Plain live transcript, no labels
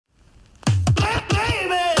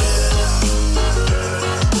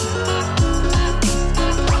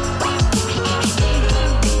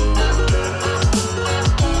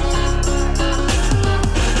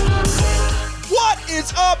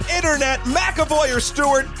internet, McAvoy or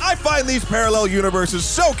Stewart, I find these parallel universes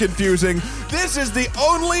so confusing. This is the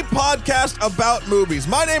only podcast about movies.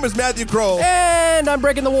 My name is Matthew Kroll. And I'm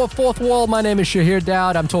breaking the fourth wall. My name is Shahir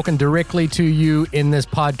Dowd. I'm talking directly to you in this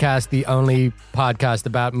podcast, the only podcast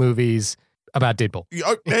about movies. About Deadpool.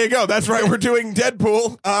 Oh, there you go. That's right. We're doing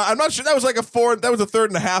Deadpool. I'm not sure. That was like a third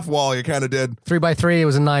and a half wall you kind of did. 3x3, it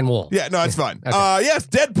was a 9 wall. Yeah, no, it's fine. Okay. Yes,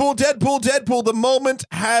 Deadpool. The moment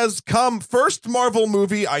has come. First Marvel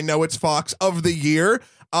movie, I know it's Fox, of the year.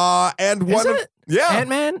 And one of... Yeah.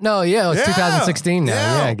 Ant-Man? No, yeah, it was 2016 now.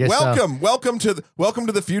 Yeah, I guess Welcome to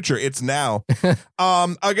the future. It's now.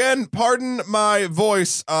 Again, pardon my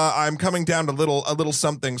voice. I'm coming down a little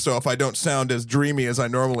something, so if I don't sound as dreamy as I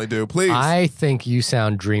normally do, please. I think you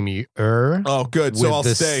sound dreamier. Oh, good. So I'll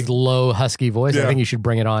stay. Low, husky voice. Yeah. I think you should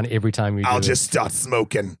bring it on every time you do I'll just start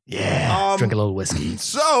smoking. Yeah. Drink a little whiskey.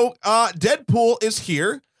 So, Deadpool is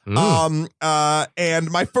here.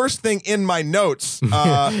 And my first thing in my notes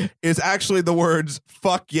is actually the words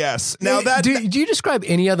 "fuck yes." Now that do you describe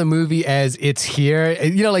any other movie as it's here?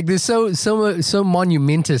 You know, like there's so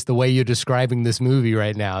monumentous the way you're describing this movie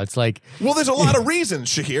right now. It's like, well, there's a lot of reasons,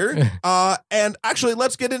 Shahir. And actually,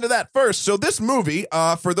 let's get into that first. So this movie,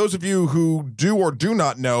 for those of you who do or do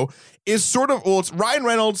not know, is sort of, well, it's Ryan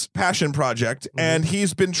Reynolds' passion project, and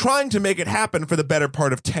he's been trying to make it happen for the better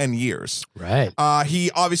part of 10 years. Right. He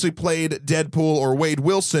obviously played Deadpool or Wade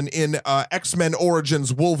Wilson in X-Men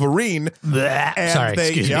Origins Wolverine.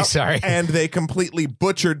 Sorry. And they completely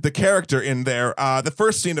butchered the character in there. The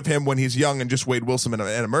first scene of him when he's young and just Wade Wilson and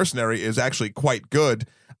a mercenary is actually quite good.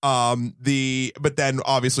 But then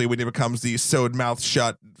obviously when he becomes the sewed mouth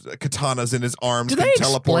shut, katanas in his arms, do they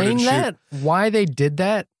explain that? Why they did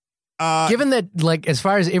that? Given that, like, as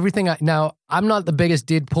far as everything, now I'm not the biggest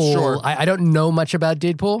Deadpool. Sure. I don't know much about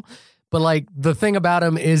Deadpool, but like the thing about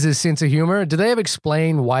him is his sense of humor. Do they ever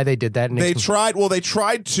explain why they did that? They tried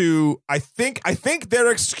to. I think their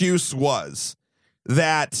excuse was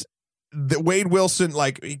that Wade Wilson,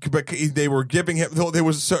 like, they were giving him. It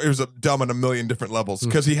was dumb on a million different levels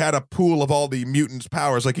because he had a pool of all the mutants'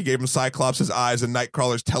 powers. Like he gave him Cyclops' eyes and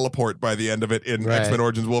Nightcrawler's teleport by the end of it in X-Men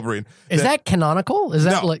Origins Wolverine. Is that canonical? Is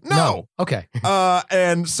that no? Okay.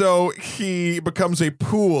 And so he becomes a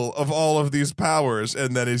pool of all of these powers,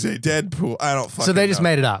 and then he's a Deadpool. I don't fucking. So they just know.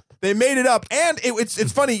 made it up. They made it up, and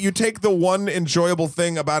it's funny. You take the one enjoyable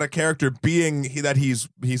thing about a character being that he's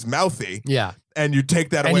mouthy, yeah, and you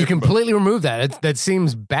take that away, and you completely remove that. That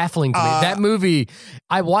seems baffling to me. That movie,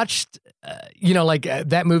 I watched.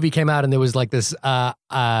 That movie came out, and there was like this cut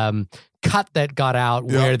that got out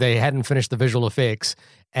where they hadn't finished the visual effects.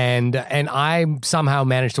 And I somehow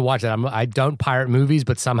managed to watch that. I don't pirate movies,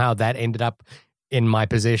 but somehow that ended up in my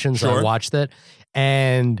possession, so I watched it,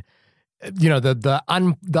 and. You know,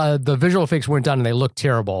 the visual effects weren't done and they looked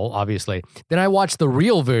terrible, obviously. Then I watched the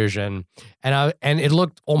real version and it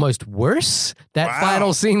looked almost worse. That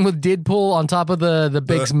final scene with Deadpool on top of the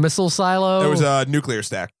big missile silo. There was a nuclear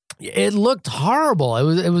stack. It looked horrible.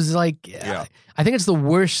 It was like I think it's the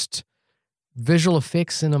worst visual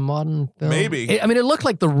effects in a modern film. Maybe. It looked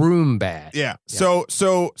like The Room bad. Yeah. So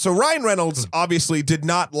Ryan Reynolds obviously did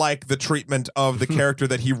not like the treatment of the character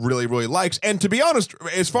that he really, really likes. And to be honest,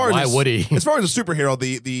 as far as would he? As far as a superhero,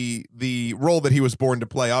 the role that he was born to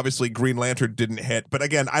play, obviously Green Lantern didn't hit. But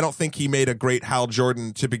again, I don't think he made a great Hal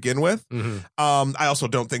Jordan to begin with. I also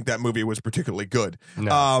don't think that movie was particularly good.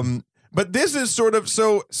 No. But this is sort of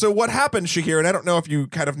so what happened, Shahir, and I don't know if you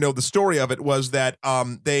kind of know the story of it, was that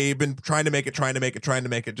they've been trying to make it,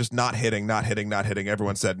 just not hitting.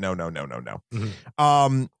 Everyone said no.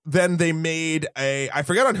 Then they made I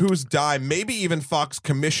forget on whose dime, maybe even Fox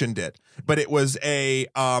commissioned it, but it was a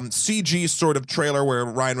CG sort of trailer where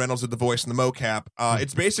Ryan Reynolds did the voice and the mocap.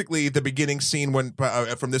 It's basically the beginning scene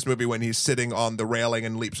from this movie when he's sitting on the railing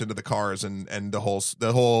and leaps into the cars and the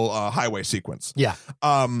whole highway sequence. Yeah.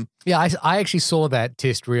 I actually saw that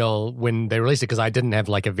test reel when they released it because I didn't have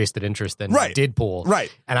like a vested interest in Deadpool.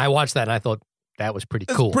 Right. And I watched that and I thought that was pretty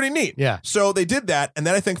cool. Pretty neat. Yeah. So they did that, and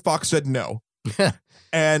then I think Fox said no.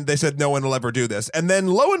 And they said no one will ever do this. And then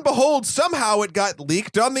lo and behold, somehow it got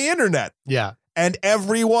leaked on the internet. Yeah. And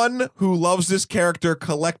everyone who loves this character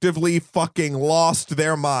collectively fucking lost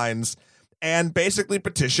their minds and basically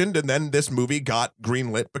petitioned, and then this movie got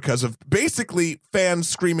greenlit because of basically fans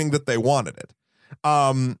screaming that they wanted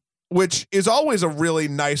it. Which is always a really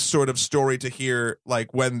nice sort of story to hear,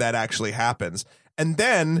 like when that actually happens. And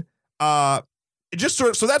then it just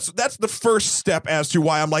sort of, so that's the first step as to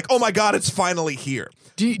why I'm like, oh my God, it's finally here.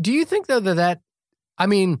 Do you think though that I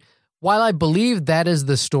mean, while I believe that is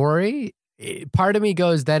the story, part of me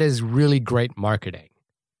goes, that is really great marketing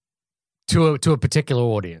to a particular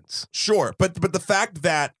audience. Sure, but the fact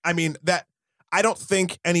that I don't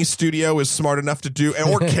think any studio is smart enough to do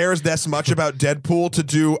or cares this much about Deadpool to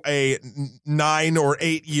do a 9 or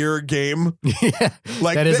 8 year game. Yeah,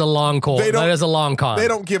 like that is a long call. That is a long con. They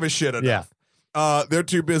don't give a shit enough. Yeah. They're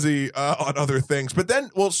too busy on other things. But then,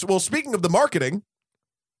 well, speaking of the marketing,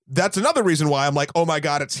 that's another reason why I'm like, oh my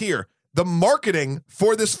God, it's here. The marketing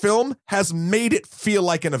for this film has made it feel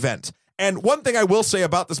like an event. And one thing I will say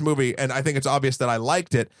about this movie, and I think it's obvious that I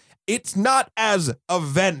liked it, it's not as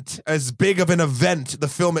big of an event, the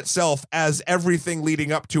film itself, as everything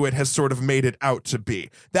leading up to it has sort of made it out to be.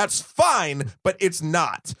 That's fine, but it's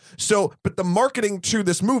not. So, but the marketing to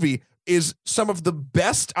this movie is some of the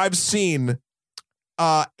best I've seen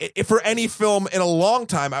for any film in a long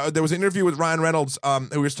time. There was an interview with Ryan Reynolds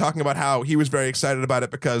who was talking about how he was very excited about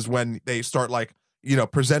it because when they start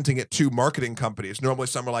presenting it to marketing companies, normally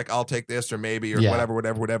some are like, I'll take this or maybe or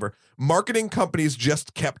whatever. Marketing companies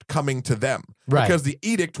just kept coming to them because the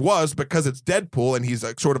edict was, because it's Deadpool and he's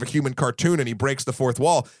sort of a human cartoon and he breaks the fourth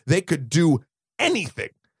wall, they could do anything.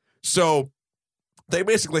 So they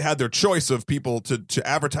basically had their choice of people to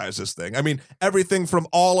advertise this thing. I mean, everything from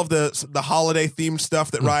all of the holiday themed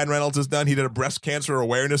stuff that Ryan Reynolds has done. He did a breast cancer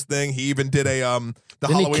awareness thing. He even did the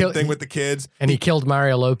Halloween thing with the kids. And he killed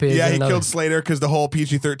Mario Lopez. Yeah, he killed Slater because the whole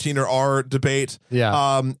PG-13 or R debate.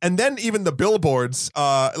 Yeah. And then even the billboards,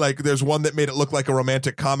 there's one that made it look like a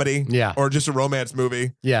romantic comedy. Yeah. Or just a romance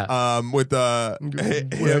movie. Yeah. With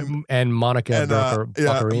him and Monica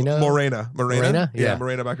Baccarina. Morena? Yeah.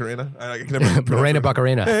 Morena Baccarina. I can never Morena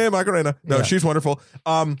Baccarina. Hey, Macarena. No, she's wonderful.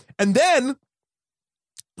 And then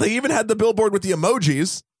they even had the billboard with the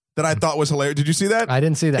emojis that I thought was hilarious. Did you see that? I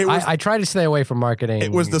didn't see that. I tried to stay away from marketing.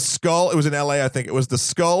 It was the skull. It was in LA, I think. It was the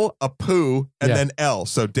skull, a poo, and then L.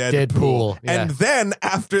 So Deadpool. Yeah. And then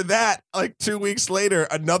after that, like 2 weeks later,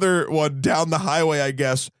 another one down the highway, I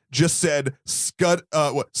guess, just said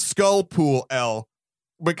skull pool L.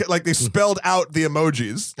 Because, they spelled out the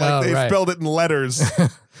emojis. They spelled it in letters.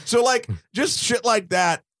 So just shit like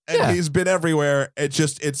that. And he's been everywhere.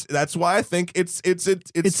 That's why I think it's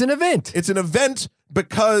an event. It's an event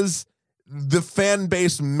because the fan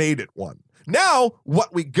base made it one. Now,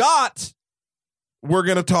 what we got, we're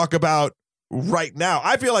going to talk about right now.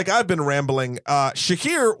 I feel like I've been rambling.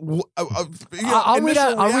 Shakir, I'll read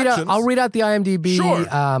out the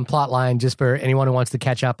IMDb plot line just for anyone who wants to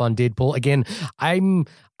catch up on Deadpool. Again, I'm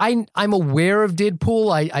aware of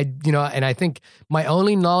Deadpool. And I think my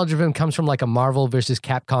only knowledge of him comes from a Marvel versus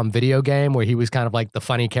Capcom video game where he was kind of like the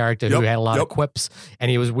funny character who had a lot of quips,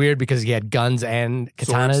 and he was weird because he had guns and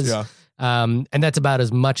katanas. Swords, and that's about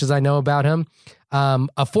as much as I know about him.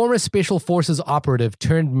 A former special forces operative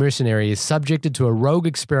turned mercenary is subjected to a rogue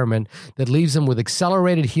experiment that leaves him with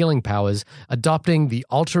accelerated healing powers, adopting the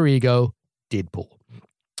alter ego Deadpool.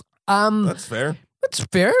 That's fair. That's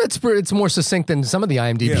fair. It's more succinct than some of the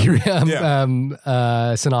IMDb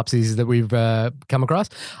synopses that we've come across.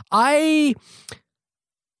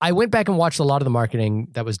 I went back and watched a lot of the marketing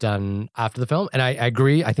that was done after the film, and I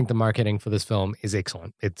agree. I think the marketing for this film is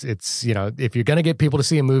excellent. It's if you're going to get people to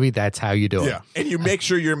see a movie, that's how you do it. Yeah, and you make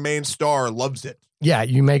sure your main star loves it. Yeah,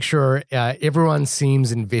 you make sure everyone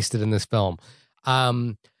seems invested in this film.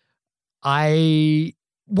 What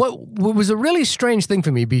was a really strange thing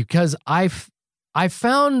for me because I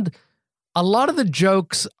found a lot of the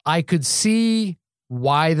jokes I could see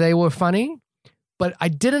why they were funny, but I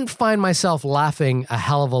didn't find myself laughing a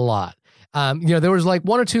hell of a lot. There was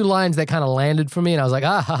one or two lines that kind of landed for me, and I was like,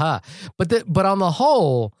 ah, ha, ha. But on the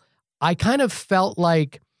whole, I kind of felt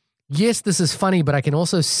like, yes, this is funny, but I can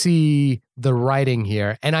also see the writing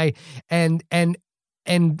here. And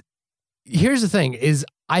here's the thing is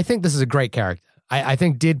I think this is a great character. I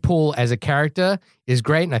think Deadpool as a character is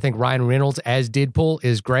great, and I think Ryan Reynolds as Deadpool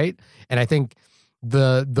is great. And I think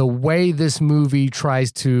the way this movie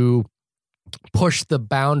tries to push the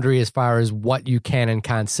boundary as far as what you can and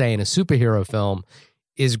can't say in a superhero film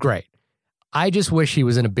is great. I just wish he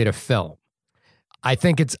was in a better film. I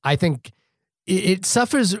think it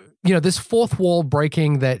suffers, this fourth wall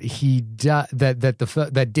breaking that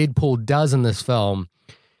that Deadpool does in this film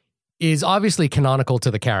is obviously canonical to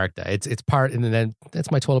the character. It's part, and then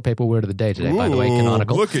that's my toilet paper word of the day today, by the way,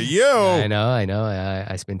 canonical. Look at you. I know.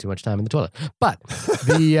 I spend too much time in the toilet. But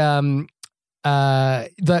the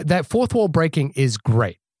that fourth wall breaking is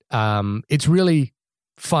great. It's really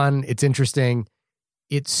fun. It's interesting.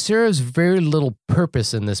 It serves very little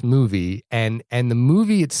purpose in this movie, and the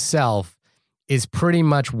movie itself is pretty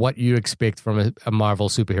much what you expect from a Marvel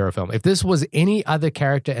superhero film. If this was any other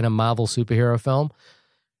character in a Marvel superhero film,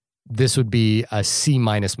 this would be a C-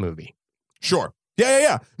 movie. Sure.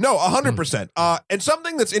 Yeah. No, 100%. And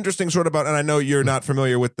something that's interesting, sort of about, and I know you're not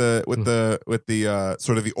familiar with the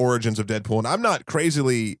sort of the origins of Deadpool, and I'm not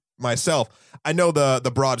crazily myself. I know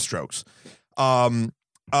the broad strokes.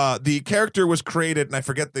 The character was created, and I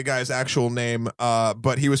forget the guy's actual name,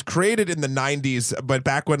 but he was created in the 90s, but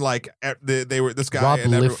back when like they were this guy Rob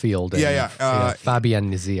and Liefeld,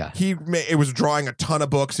 Fabian Nizia. It was drawing a ton of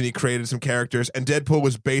books, and he created some characters, and Deadpool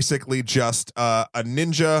was basically just a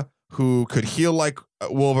ninja who could heal like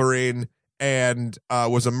Wolverine and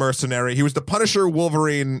was a mercenary. He was the Punisher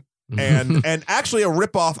Wolverine, and actually a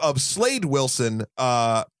ripoff of Slade Wilson,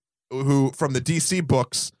 who from the DC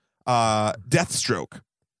books, Deathstroke.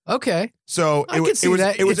 Okay. So I can see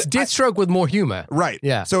that. It's Deathstroke with more humor. Right.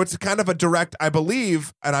 Yeah. So it's kind of a direct, I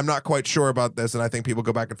believe, and I'm not quite sure about this, and I think people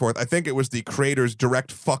go back and forth. I think it was the creator's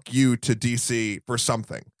direct fuck you to DC for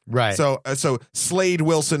something. Right. So Slade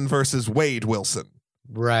Wilson versus Wade Wilson.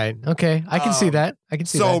 Right. Okay. I can see that. I can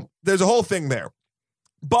see that. So there's a whole thing there.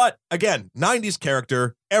 But again, 90s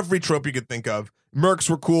character, every trope you could think of. Mercs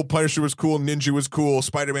were cool, Punisher was cool, Ninja was cool,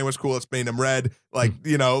 Spider-Man was cool, let's paint him red, like,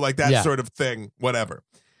 like that sort of thing, whatever.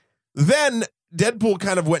 Then Deadpool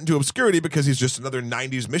kind of went into obscurity because he's just another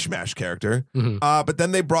 90s mishmash character. But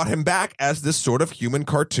then they brought him back as this sort of human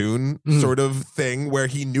cartoon sort of thing where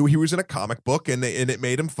he knew he was in a comic book and it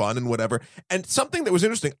made him fun and whatever. And something that was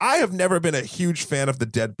interesting, I have never been a huge fan of the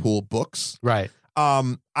Deadpool books. Right.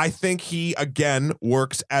 I think he, again,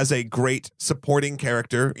 works as a great supporting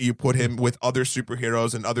character. You put him with other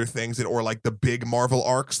superheroes and other things, or like the big Marvel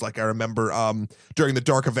arcs. Like I remember during the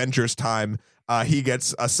Dark Avengers time, he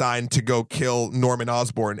gets assigned to go kill Norman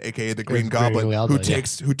Osborn, aka the Green Goblin,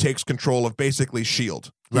 who takes control of basically S.H.I.E.L.D.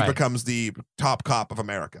 He becomes the top cop of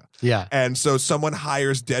America. Yeah. And so someone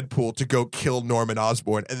hires Deadpool to go kill Norman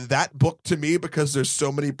Osborn. And that book, to me, because there's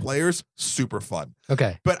so many players, super fun.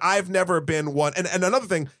 Okay. But I've never been one. And another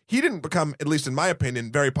thing, he didn't become, at least in my opinion,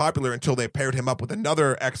 very popular until they paired him up with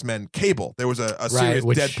another X-Men, Cable. There was a series,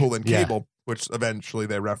 Deadpool and Cable, which eventually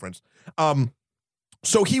they referenced.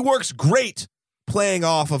 So he works great playing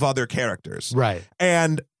off of other characters. Right.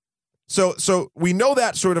 And so we know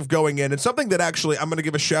that sort of going in. It's something that actually I'm going to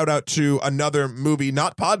give a shout out to another movie,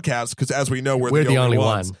 not podcast, because as we know, we're the only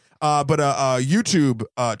ones. But a YouTube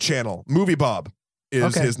channel, Movie Bob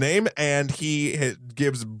is his name, and he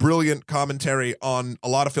gives brilliant commentary on a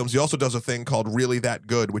lot of films. He also does a thing called Really That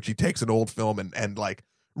Good, which he takes an old film and like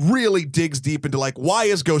really digs deep into like, why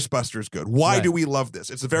is Ghostbusters good? Why do we love this?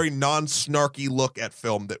 It's a very non-snarky look at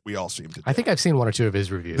film that we all seem to do. I think I've seen one or two of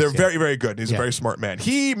his reviews. They're very, very good. He's a very smart man.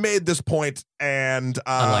 He made this point, and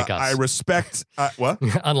unlike us. I respect what?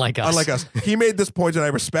 Unlike us. He made this point, and I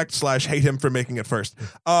respect / hate him for making it first.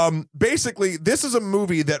 Basically, this is a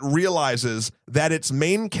movie that realizes that its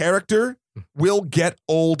main character will get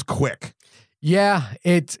old quick. Yeah,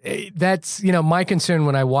 that's my concern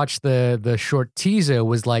when I watched the short teaser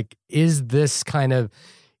was like, is this cartoonish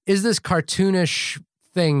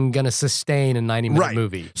thing gonna sustain a 90-minute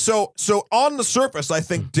movie? So on the surface, I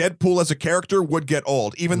think Deadpool as a character would get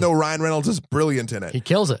old, even though Ryan Reynolds is brilliant in it. He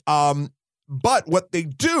kills it. But what they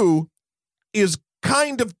do is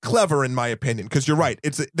kind of clever, in my opinion, because you're right.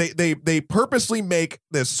 It's they purposely make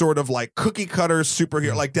this sort of like cookie cutter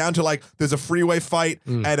superhero, like down to like there's a freeway fight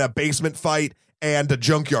and a basement fight and a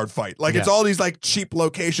junkyard fight. Like it's all these like cheap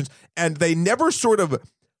locations, and they never sort of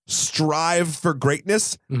strive for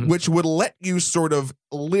greatness, which would let you sort of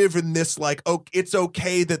live in this like, oh, it's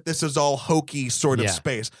okay that this is all hokey sort of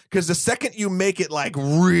space. Because the second you make it like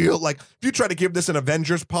real, like if you try to give this an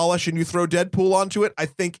Avengers polish and you throw Deadpool onto it, I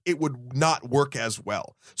think it would not work as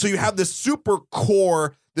well. So you have this super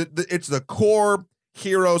core, it's the core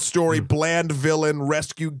hero story, bland villain,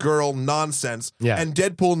 rescue girl nonsense. Yeah. And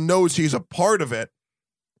Deadpool knows he's a part of it.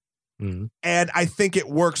 And I think it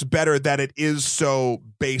works better that it is so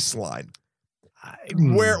baseline.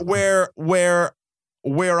 Where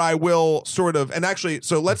I will sort of, and actually,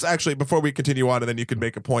 so let's actually, before we continue on, and then you can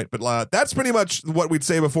make a point, but that's pretty much what we'd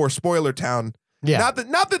say before Spoiler Town. Yeah.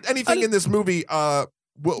 Not that anything in this movie,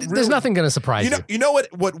 there's nothing going to surprise you. You know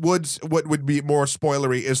what would be more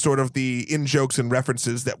spoilery is sort of the in-jokes and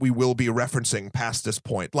references that we will be referencing past this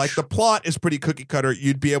point. Like the plot is pretty cookie cutter.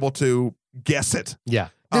 You'd be able to guess it. Yeah.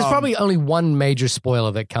 There's probably only one major spoiler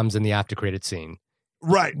that comes in the after credit scene.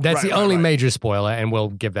 Right. That's the only major spoiler, and we'll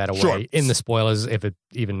give that away in the spoilers if it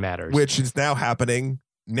even matters. Which is now happening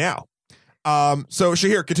now. So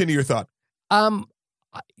Shahir, continue your thought.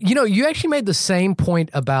 You actually made the same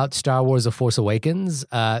point about Star Wars: The Force Awakens,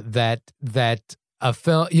 that a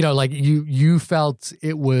film, like you felt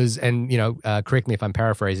it was, and correct me if I'm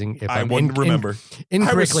paraphrasing. If I wouldn't remember.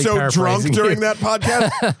 Incorrectly I was so drunk during that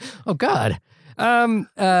podcast. Oh God.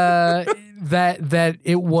 That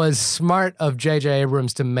it was smart of J.J.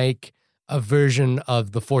 Abrams to make a version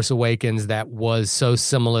of The Force Awakens that was so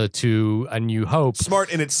similar to A New Hope. Smart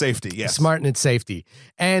in its safety, yes. Smart in its safety.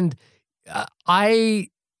 And I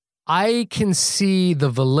can see the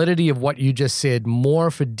validity of what you just said more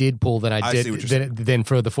for Deadpool than I did than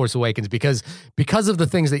for The Force Awakens because of the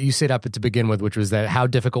things that you set up to begin with, which was that how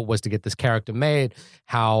difficult it was to get this character made,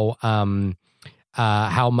 how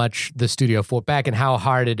much the studio fought back, and how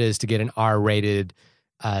hard it is to get an R-rated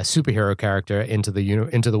superhero character into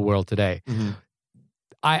the world today. Mm-hmm.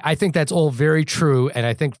 I think that's all very true, and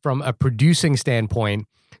I think from a producing standpoint,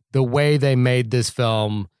 the way they made this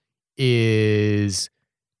film is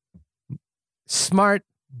smart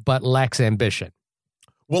but lacks ambition.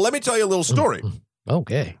 Well, let me tell you a little story.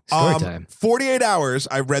 Okay, story time. 48 Hours.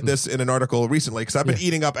 I read this in an article recently because I've been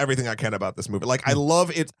eating up everything I can about this movie. Like, I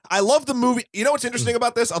love it. I love the movie. You know what's interesting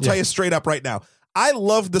about this? I'll tell you straight up right now. I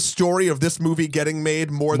love the story of this movie getting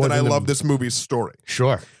made more than I love this movie's story.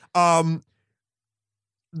 Sure. 48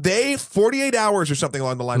 hours or something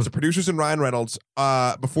along the lines, the producers and Ryan Reynolds,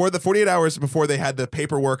 before the 48 hours before they had the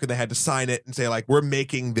paperwork and they had to sign it and say, like, we're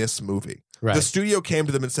making this movie. Right. The studio came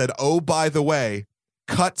to them and said, oh, by the way,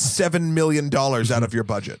 cut $7 million out of your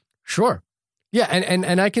budget. Sure. Yeah.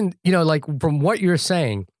 And I can, like from what you're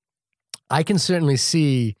saying, I can certainly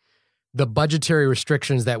see the budgetary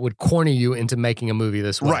restrictions that would corner you into making a movie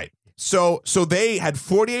this way. Right. So they had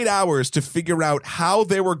 48 hours to figure out how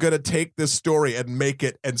they were going to take this story and make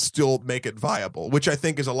it and still make it viable, which I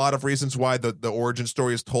think is a lot of reasons why the origin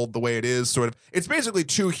story is told the way it is. Sort of, it's basically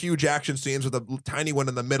two huge action scenes with a tiny one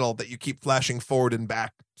in the middle that you keep flashing forward and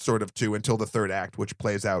back sort of to until the third act, which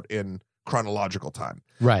plays out in chronological time.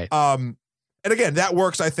 Right. And again, that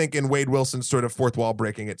works, I think, in Wade Wilson's sort of fourth wall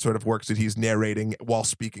breaking. It sort of works that he's narrating while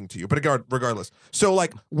speaking to you. But regardless. So,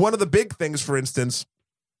 like, one of the big things, for instance,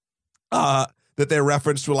 that they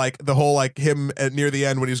referenced were like the whole like him near the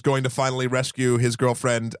end when he's going to finally rescue his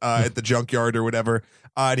girlfriend at the junkyard or whatever,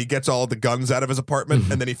 and he gets all of the guns out of his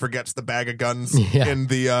apartment and then he forgets the bag of guns in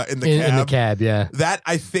the cab. In the cab, yeah. That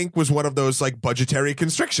I think was one of those like budgetary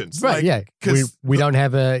constrictions, right? Like, yeah, because you don't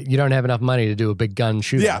have enough money to do a big gun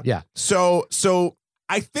shootout. Yeah, yeah. So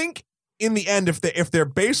I think in the end, if their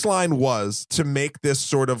baseline was to make this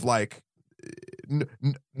sort of like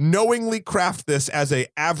knowingly craft this as a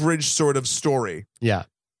average sort of story. Yeah.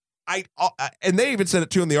 And they even said it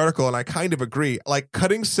too in the article, and I kind of agree. Like,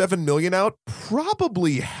 cutting $7 million out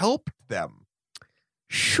probably helped them.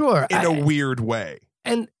 Sure. In a weird way.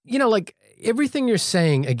 And, like everything you're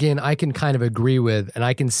saying, again, I can kind of agree with, and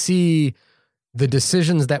I can see the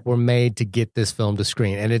decisions that were made to get this film to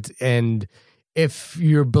screen. And if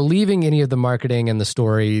you're believing any of the marketing and the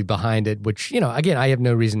story behind it, which, again, I have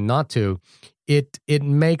no reason not to, it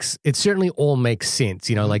certainly all makes sense.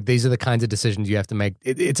 Like these are the kinds of decisions you have to make.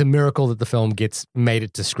 It's a miracle that the film made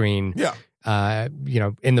it to screen. Yeah.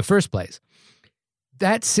 In the first place.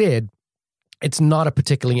 That said, it's not a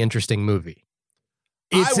particularly interesting movie.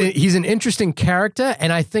 He's an interesting character,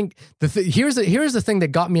 and I think here's the thing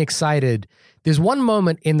that got me excited. There's one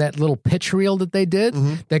moment in that little pitch reel that they did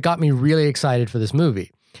that got me really excited for this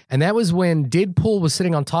movie. And that was when Deadpool was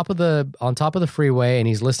sitting on top of the freeway and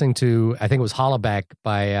he's listening to, I think it was Hollaback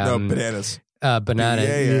by Bananas. Banana.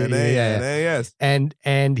 Yes.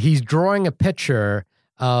 And he's drawing a picture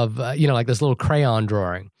of like this little crayon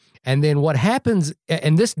drawing. And then what happens,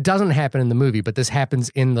 and this doesn't happen in the movie, but this happens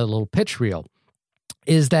in the little pitch reel,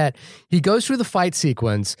 is that he goes through the fight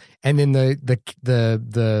sequence and then the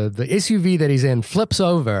SUV that he's in flips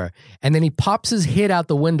over and then he pops his head out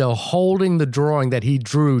the window holding the drawing that he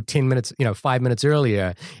drew 5 minutes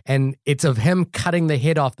earlier. And it's of him cutting the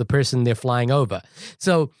head off the person they're flying over.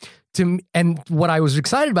 So and what I was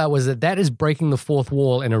excited about was that is breaking the fourth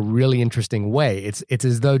wall in a really interesting way. It's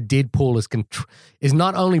as though Deadpool is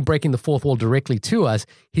not only breaking the fourth wall directly to us,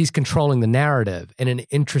 he's controlling the narrative in an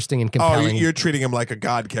interesting and compelling. Oh, you're treating him like a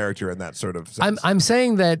god character in that sort of sense. I'm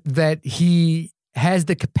saying that he has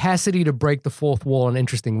the capacity to break the fourth wall in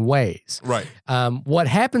interesting ways. Right. What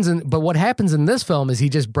happens in this film is he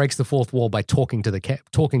just breaks the fourth wall by talking to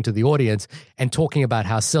the audience and talking about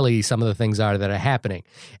how silly some of the things are that are happening.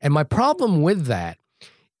 And my problem with that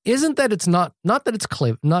isn't that it's not that it's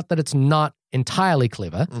clever, not that it's not entirely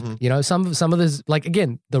clever. Mm-hmm. Some of this, like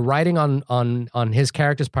again, the writing on his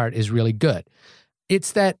character's part is really good.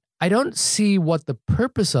 It's that I don't see what the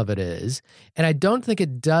purpose of it is, and I don't think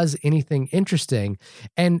it does anything interesting.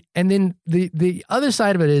 And then the other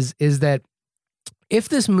side of it is that if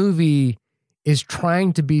this movie is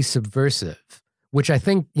trying to be subversive, which I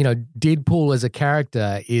think, Deadpool as a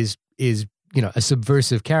character is a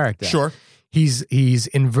subversive character. Sure. he's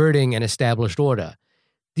inverting an established order.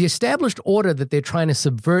 The established order that they're trying to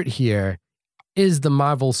subvert here is the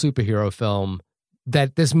Marvel superhero film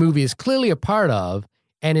that this movie is clearly a part of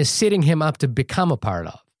and is setting him up to become a part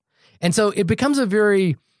of. And so it becomes a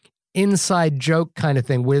very inside joke kind of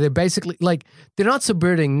thing where they're basically like, they're not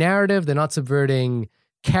subverting narrative, they're not subverting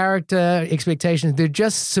character expectations, they're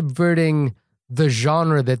just subverting the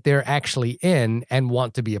genre that they're actually in and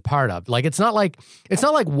want to be a part of. Like, it's not like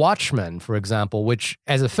Watchmen, for example, which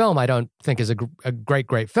as a film, I don't think is a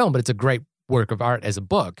great film, but it's a great work of art as a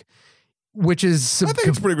book, which is... I think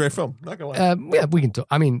it's a pretty great film. Not gonna lie. Yeah, we can talk.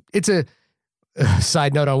 I mean, it's a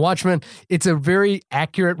side note on Watchmen. It's a very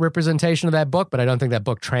accurate representation of that book, but I don't think that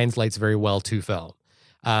book translates very well to film.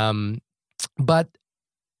 But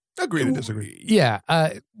agree to disagree. Yeah.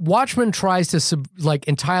 Watchmen tries to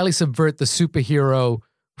entirely subvert the superhero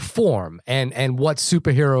form and what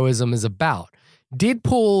superheroism is about.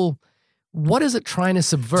 Deadpool, what is it trying to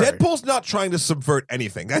subvert? Deadpool's not trying to subvert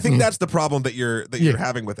anything. I think that's the problem that you're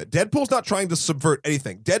having with it. Deadpool's not trying to subvert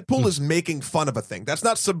anything. Deadpool is making fun of a thing. That's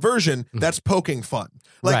not subversion. That's poking fun.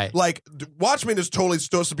 Like Watchmen is totally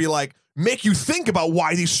supposed to be like, make you think about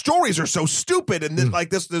why these stories are so stupid and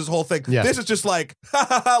this whole thing. Yeah. This is just like, ha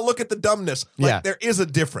ha ha, look at the dumbness. Like there is a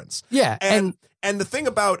difference. Yeah. And the thing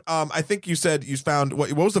about, I think you said you found,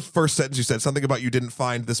 what was the first sentence you said? Something about you didn't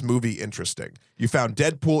find this movie interesting. You found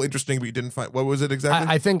Deadpool interesting, but you didn't find, what was it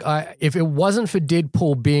exactly? I think if it wasn't for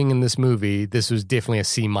Deadpool being in this movie, this was definitely a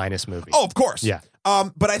C- movie. Oh, of course. Yeah.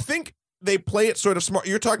 But I think they play it sort of smart.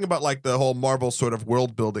 You're talking about like the whole Marvel sort of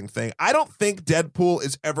world building thing. I don't think Deadpool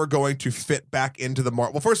is ever going to fit back into the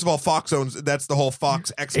Marvel. Well, first of all, Fox owns, that's the whole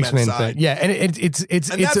Fox X-Men side. Thing. Yeah, and it's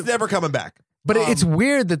that's never coming back. But it's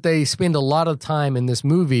weird that they spend a lot of time in this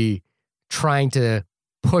movie trying to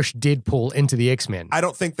push Deadpool into the X-Men. I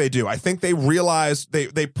don't think they do. I think they realized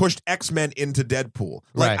they pushed X-Men into Deadpool.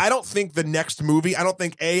 Like, I don't think the next movie, I don't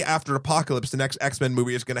think after Apocalypse, the next X-Men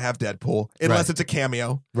movie is going to have Deadpool unless it's a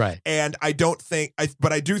cameo. Right. And I don't think,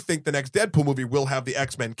 but I do think the next Deadpool movie will have the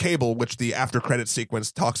X-Men cable, which the after credit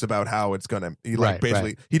sequence talks about how it's going to,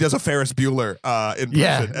 basically, he does a Ferris Bueller impression.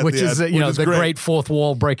 Yeah, which is, the great fourth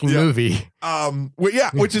wall breaking movie.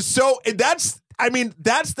 Which is so, that's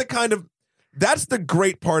the kind of, that's the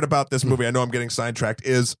great part about this movie. I know I'm getting sidetracked.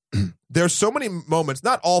 Is there's so many moments,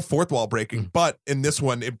 not all fourth wall breaking, but in this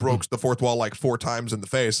one, it broke the fourth wall like 4 times in the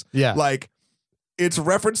face. Yeah, like it's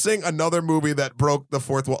referencing another movie that broke the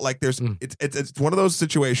fourth wall. Like there's, it's one of those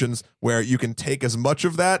situations where you can take as much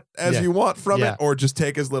of that as you want from it, or just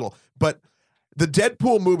take as little. But the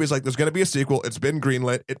Deadpool movie is like, there's going to be a sequel. It's been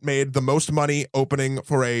greenlit. It made the most money opening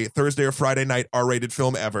for a Thursday or Friday night R-rated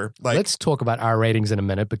film ever. Like, let's talk about R ratings in a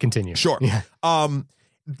minute, but continue. Sure. Yeah.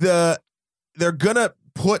 They're going to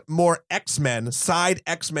put more side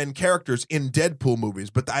X-Men characters in Deadpool movies,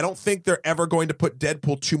 but I don't think they're ever going to put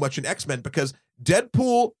Deadpool too much in X-Men because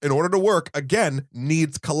Deadpool, in order to work, again,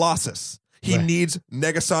 needs Colossus. He needs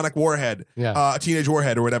Negasonic Warhead, Teenage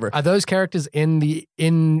Warhead or whatever. Are those characters in the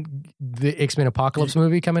X-Men Apocalypse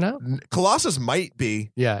movie coming out? Colossus might be.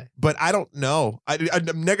 Yeah. But I don't know.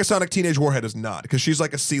 Negasonic Teenage Warhead is not because she's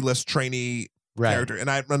like a C-list trainee character and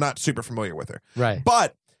I'm not super familiar with her. Right.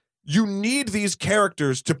 But you need these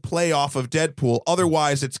characters to play off of Deadpool.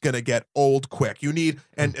 Otherwise, it's going to get old quick. You need,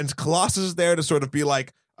 and Colossus is there to sort of be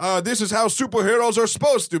like, this is how superheroes are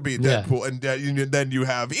supposed to be, Deadpool, and then you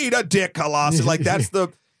have eat a dick, Colossus. Like that's the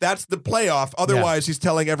playoff. Otherwise, he's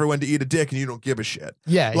telling everyone to eat a dick, and you don't give a shit.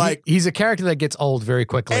 Yeah, like he's a character that gets old very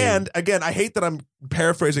quickly. And again, I hate that I'm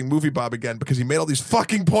paraphrasing Movie Bob again because he made all these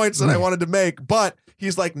fucking points that I wanted to make. But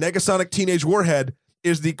he's like Negasonic Teenage Warhead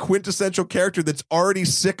is the quintessential character that's already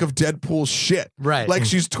sick of Deadpool's shit. Right. Like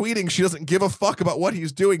she's tweeting, she doesn't give a fuck about what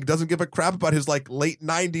he's doing, doesn't give a crap about his like late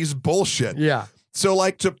 90s bullshit. Yeah. So,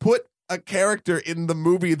 like, to put a character in the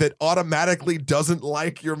movie that automatically doesn't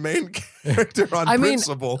like your main character on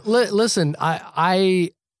principle. Listen,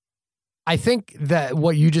 I think that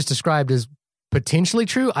what you just described is potentially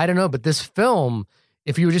true. I don't know, but this film,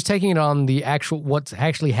 if you were just taking it on the actual what's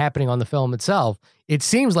actually happening on the film itself, it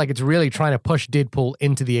seems like it's really trying to push Deadpool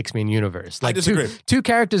into the X-Men universe. Like I disagree. Two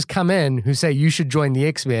characters come in who say you should join the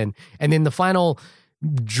X-Men, and then the final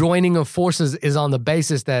joining of forces is on the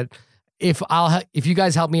basis that if you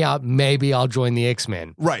guys help me out, maybe I'll join the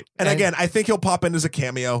X-Men. Right. And again, I think he'll pop in as a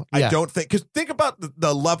cameo. I don't think, because think about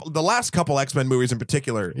the level, the last couple X-Men movies in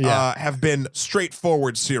particular have been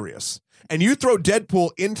straightforward serious. And you throw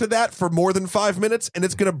Deadpool into that for more than 5 minutes, and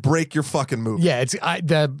it's going to break your fucking movie. Yeah,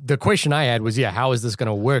 the question I had was, how is this going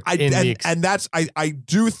to work? I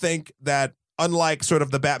do think that unlike sort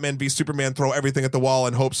of the Batman v Superman, throw everything at the wall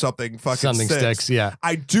and hope something sticks. Yeah.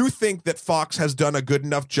 I do think that Fox has done a good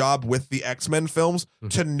enough job with the X-Men films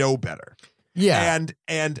to know better. Yeah.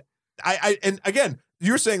 And again,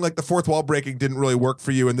 you're saying like the fourth wall breaking didn't really work for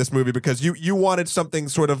you in this movie because you wanted something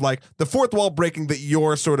sort of like the fourth wall breaking that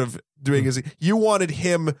you're sort of doing is you wanted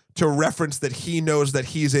him to reference that he knows that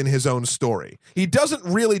he's in his own story. He doesn't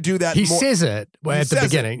really do that. He says it at the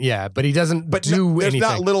beginning, yeah, but he doesn't do there's anything. There's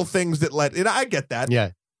not little things that and I get that. Yeah.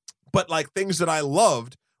 But like things that I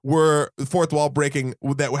loved were fourth wall breaking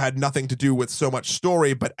that had nothing to do with so much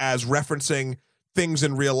story, but as referencing things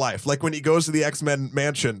in real life. Like when he goes to the X-Men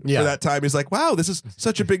mansion for that time, he's like, wow, this is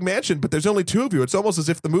such a big mansion, but there's only 2 of you. It's almost as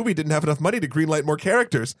if the movie didn't have enough money to greenlight more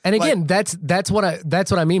characters. And again, that's what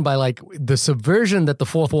I mean by like the subversion that the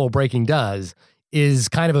fourth wall breaking does is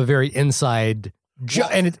kind of a very inside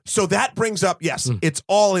so that brings up, it's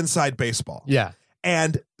all inside baseball. Yeah.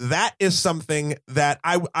 And that is something that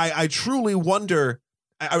I truly wonder.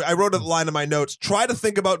 I wrote a line in my notes, try to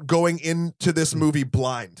think about going into this movie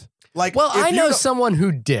blind. Like, well, I know someone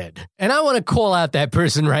who did, and I want to call out that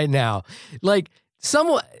person right now. Like,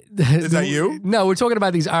 someone is that you? No, we're talking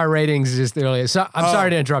about these R ratings just earlier. So I'm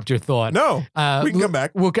sorry to interrupt your thought. No, we can come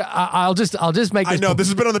back. I'll just make. This I know this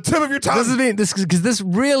has been on the tip of your tongue. Because this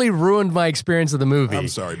really ruined my experience of the movie. I'm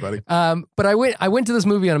sorry, buddy. But I went to this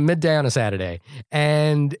movie on a midday on a Saturday,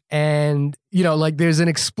 and like there's an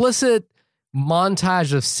explicit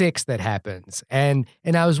montage of sex that happens, and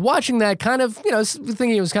I was watching that kind of thinking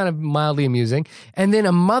it was kind of mildly amusing, and then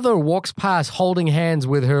a mother walks past holding hands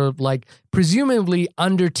with her like presumably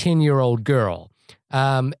under 10-year-old girl,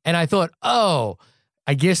 and I thought, oh,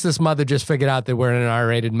 I guess this mother just figured out that we're in an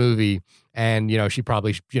R-rated movie, and she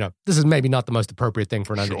probably this is maybe not the most appropriate thing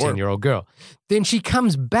for an under 10-year-old girl. Then she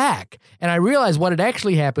comes back, and I realized what had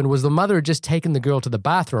actually happened was the mother had just taken the girl to the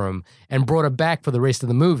bathroom and brought her back for the rest of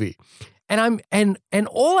the movie. And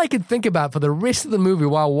all I could think about for the rest of the movie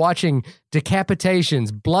while watching decapitations,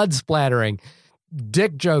 blood splattering,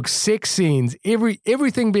 dick jokes, sex scenes,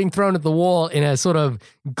 everything being thrown at the wall in a sort of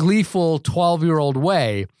gleeful 12-year-old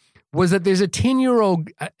way was that there's a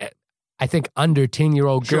 10-year-old, I think under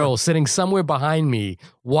 10-year-old girl sitting somewhere behind me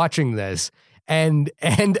watching this. And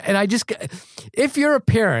I just, if you're a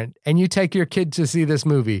parent and you take your kid to see this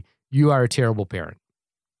movie, you are a terrible parent.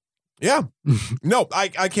 Yeah. No, I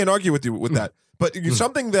can't argue with you with that. But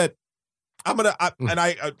something that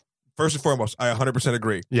first and foremost, I 100%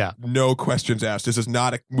 agree. Yeah. No questions asked. This is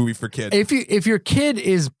not a movie for kids. If your kid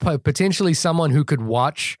is potentially someone who could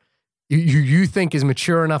watch, you think is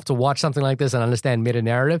mature enough to watch something like this and understand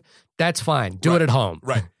meta-narrative, that's fine. Do it at home.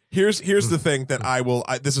 Right. Here's the thing that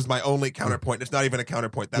this is my only counterpoint. It's not even a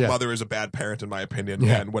counterpoint. That mother is a bad parent in my opinion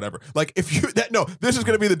and whatever. Like this is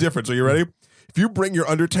going to be the difference. Are you ready? If you bring your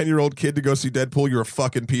under 10-year-old kid to go see Deadpool, you're a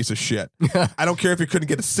fucking piece of shit. I don't care if you couldn't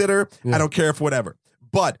get a sitter. I don't care if whatever.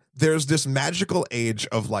 But there's this magical age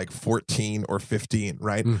of like 14 or 15,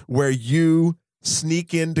 right? Where you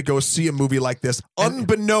sneak in to go see a movie like this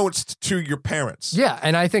unbeknownst to your parents. Yeah,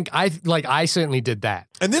 and I think I certainly did that.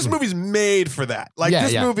 And this movie's made for that. Like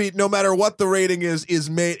this movie, no matter what the rating is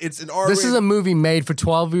made. It's an R. This is a movie made for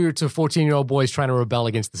 12 to 14-year-old boys trying to rebel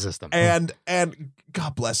against the system. And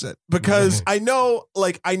God bless it, because I know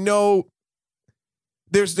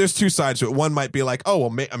there's 2 sides to it. One might be like, oh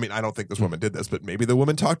well, I don't think this woman did this, but maybe the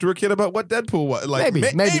woman talked to her kid about what Deadpool was. Like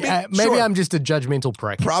maybe I'm just a judgmental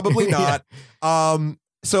prick. Probably not.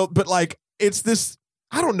 So, but like, it's this.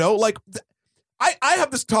 I don't know. Like, I have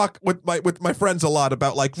this talk with my friends a lot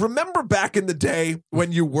about like, remember back in the day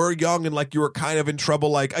when you were young and like you were kind of in trouble.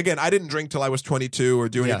 Like, again, I didn't drink till I was 22 or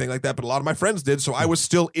do anything like that, but a lot of my friends did. So I was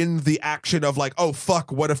still in the action of like, oh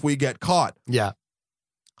fuck, what if we get caught? Yeah.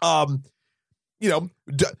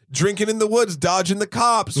 Drinking in the woods, dodging the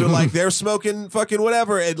cops, or like they're smoking fucking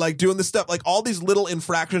whatever and like doing this stuff, like all these little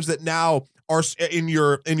infractions that now are in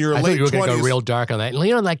your late 20s. I think you were going to go real dark on that.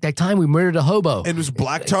 Like that time we murdered a hobo. And it was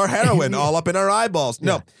black tar heroin all up in our eyeballs.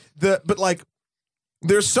 No, but like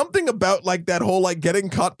there's something about like that whole like getting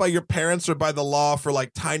caught by your parents or by the law for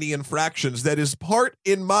like tiny infractions that is part,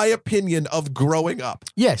 in my opinion, of growing up.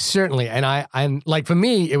 Yes, certainly. And I'm like, for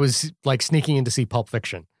me, it was like sneaking in to see Pulp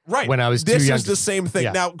Fiction. Right. When I was too young. This is the same thing.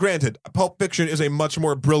 Yeah. Now, granted, Pulp Fiction is a much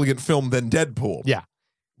more brilliant film than Deadpool. Yeah.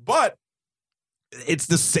 But it's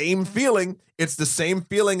the same feeling. It's the same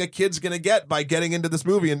feeling a kid's going to get by getting into this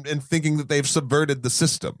movie and thinking that they've subverted the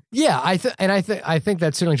system. Yeah, I think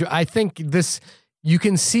that's certainly true. I think you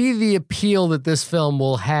can see the appeal that this film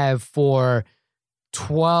will have for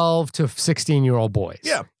 12 to 16-year-old boys.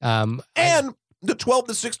 Yeah. And the 12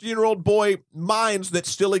 to 16-year-old boy minds that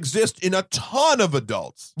still exist in a ton of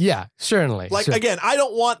adults. Yeah, certainly. Like, again, I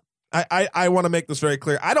don't want, I want to make this very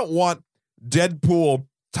clear. I don't want Deadpool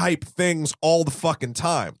type things all the fucking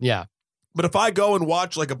time. Yeah. But if I go and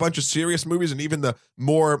watch like a bunch of serious movies and even the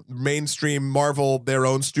more mainstream Marvel, their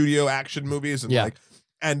own studio action movies and like,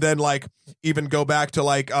 and then like even go back to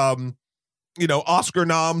like, you know, Oscar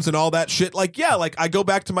noms and all that shit. Like, yeah, like I go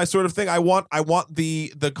back to my sort of thing. I want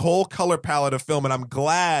the whole color palette of film, and I'm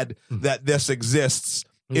glad that this exists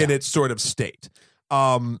in its sort of state.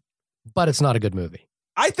 But it's not a good movie.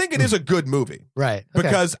 I think it is a good movie. Right.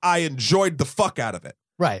 Because I enjoyed the fuck out of it.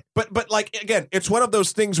 Right. But like, again, it's one of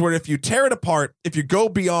those things where if you tear it apart, if you go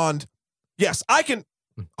beyond, yes, I can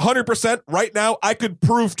 100% right now, I could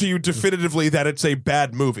prove to you definitively that it's a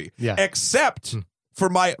bad movie. Yeah. Except for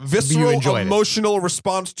my visceral emotional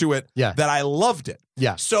response to it, that I loved it.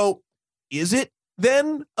 Yeah. So is it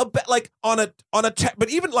then like on a but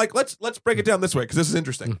even like let's break it down this way because this is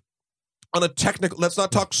interesting. On a technical, let's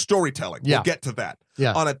not talk storytelling. We'll get to that.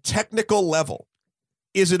 Yeah. On a technical level,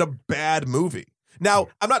 is it a bad movie? Now,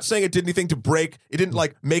 I'm not saying it did anything to break. It didn't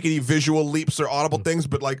like make any visual leaps or audible things,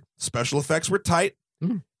 but like special effects were tight.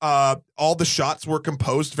 All the shots were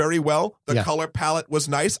composed very well. The color palette was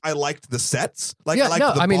nice. I liked the sets. Like, I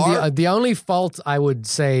liked the bar. The only fault I would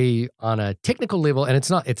say on a technical level, and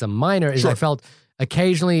it's a minor, is I felt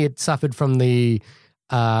occasionally it suffered from the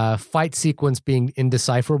fight sequence being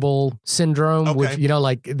indecipherable syndrome, which, you know,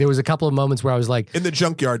 like there was a couple of moments where I was like in the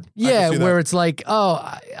junkyard. Yeah, where it's like,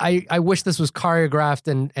 oh, I wish this was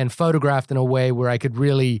choreographed and photographed in a way where I could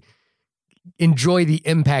really enjoy the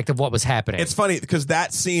impact of what was happening. It's funny because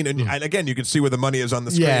that scene, and again, you can see where the money is on the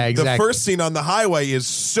screen. Yeah, exactly. The first scene on the highway is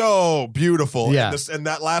so beautiful. Yeah. And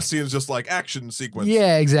that last scene is just like action sequence.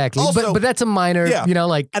 Yeah, exactly. Also, but that's a minor, you know,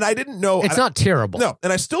 like. And I didn't know. It's not terrible. No,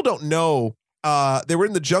 and I still don't know. They were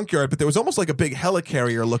in the junkyard, but there was almost like a big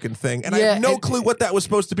helicarrier looking thing, and I have no clue what that was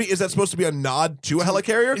supposed to be. Is that supposed to be a nod to a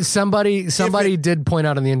helicarrier? Somebody did point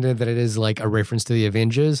out on the internet that it is like a reference to the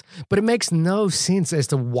Avengers, but it makes no sense as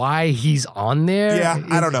to why he's on there. Yeah,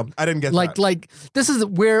 I don't know. I didn't get that. Like this is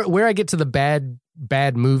where I get to the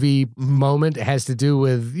bad movie moment. It has to do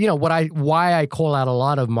with, you know, why I call out a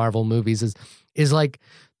lot of Marvel movies is like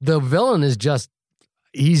the villain is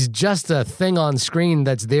he's just a thing on screen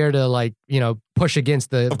that's there to, like, you know, push against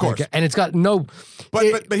the. Of course. And it's got no.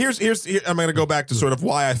 But here's I'm going to go back to sort of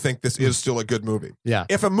why I think this is still a good movie. Yeah.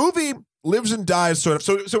 If a movie lives and dies sort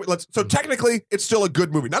of. So technically it's still a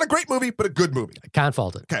good movie. Not a great movie, but a good movie. I can't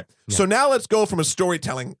fault it. Okay. Yeah. So now let's go from a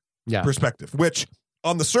storytelling perspective, which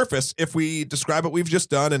on the surface, if we describe what we've just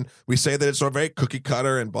done and we say that it's sort of very cookie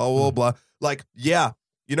cutter and blah, blah, blah, like, yeah,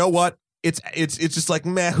 you know what? It's just like,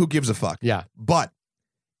 meh, who gives a fuck? Yeah. But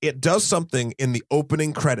it does something in the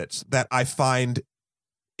opening credits that I find,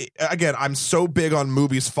 again, I'm so big on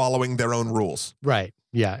movies following their own rules. Right.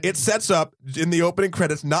 Yeah. It sets up in the opening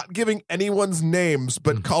credits, not giving anyone's names,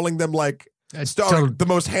 but calling them like starring the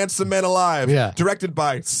most handsome man alive. Yeah. Directed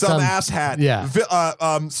by some asshat. Yeah.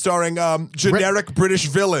 Starring generic British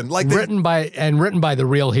villain. Like written by the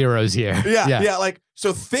real heroes here. Yeah. Yeah. Like,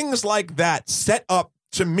 so things like that set up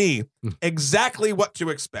to me exactly what to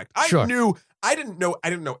expect. I didn't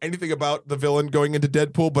know anything about the villain going into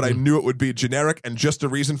Deadpool, but I knew it would be generic and just a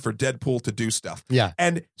reason for Deadpool to do stuff. Yeah.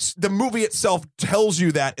 And the movie itself tells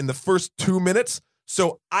you that in the first 2 minutes,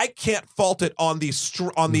 so I can't fault it on the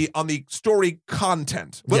story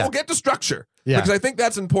content. But we'll get to structure. Yeah. Because I think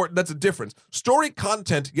that's important. That's a difference. Story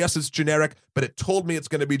content, yes, it's generic, but it told me it's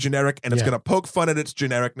going to be generic and it's going to poke fun at its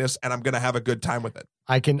genericness, and I'm going to have a good time with it.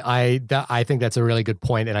 I think that's a really good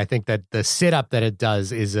point, and I think that the setup that it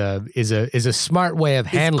does is a smart way of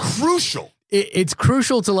handling. It's crucial. It's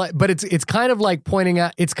crucial to, like, but it's kind of like pointing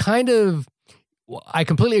out. It's kind of. I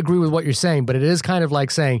completely agree with what you're saying, but it is kind of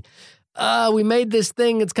like saying, we made this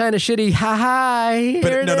thing. It's kind of shitty. Ha ha.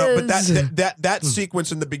 But that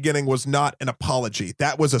sequence in the beginning was not an apology.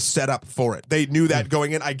 That was a setup for it. They knew that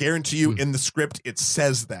going in. I guarantee you, in the script, it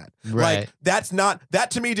says that. Right. Like,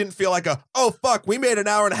 that to me didn't feel like oh fuck, we made an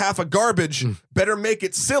hour and a half of garbage. Better make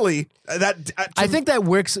it silly. I think that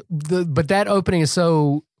works. But that opening is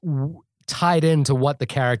so tied into what the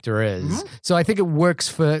character is. So I think it works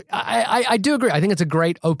for. I do agree. I think it's a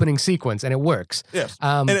great opening sequence, and it works. Yes,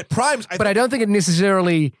 and it primes. But I don't think it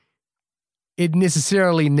necessarily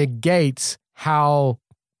negates how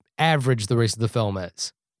average the rest of the film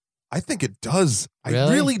is. I think it does. Really?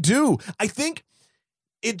 I really do. I think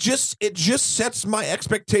it just sets my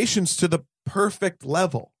expectations to the perfect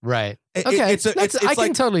level. Right. Okay. I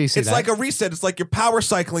can totally see that. It's like a reset. It's like you're power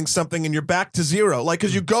cycling something and you're back to zero. Like,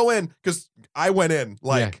 because you go in, because I went in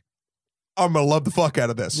like, I'm gonna love the fuck out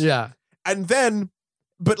of this. Yeah. And then,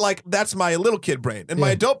 but like that's my little kid brain, and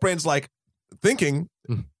my adult brain's like thinking,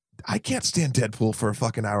 I can't stand Deadpool for a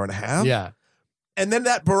fucking hour and a half. Yeah. And then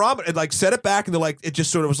that barometer, it like set it back, and they're like, it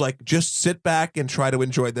just sort of was like, just sit back and try to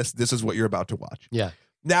enjoy this. This is what you're about to watch. Yeah.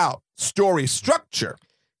 Now, story structure.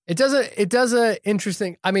 It does a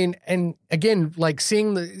interesting, I mean, and again, like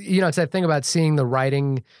seeing the, it's that thing about seeing the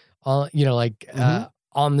writing,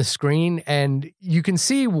 on the screen, and you can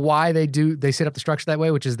see why they set up the structure that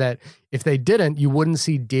way, which is that if they didn't, you wouldn't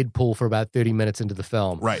see Deadpool for about 30 minutes into the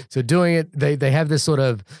film. Right. So doing it, they have this sort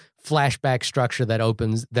of flashback structure that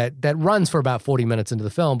opens, that runs for about 40 minutes into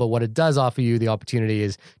the film, but what it does offer you the opportunity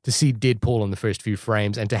is to see Deadpool in the first few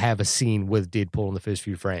frames and to have a scene with Deadpool in the first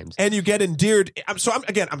few frames. And you get endeared. I'm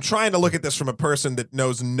trying to look at this from a person that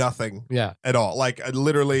knows nothing at all. Like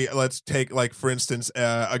literally, let's take like, for instance,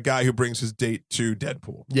 a guy who brings his date to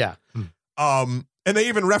Deadpool. Yeah. And they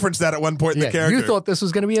even referenced that at one point in the character. You thought this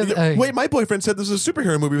was going to be a... Wait, my boyfriend said this was a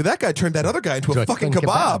superhero movie, but that guy turned that other guy into a fucking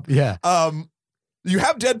kebab. Yeah. You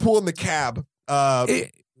have Deadpool in the cab.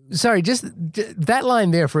 Sorry, just that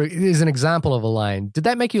line there is an example of a line. Did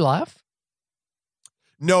that make you laugh?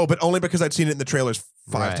 No, but only because I'd seen it in the trailers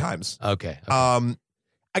 5 times. Okay.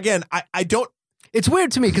 Again, I don't. It's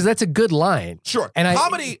weird to me because that's a good line. Sure. And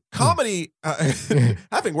comedy.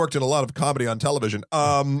 Having worked in a lot of comedy on television,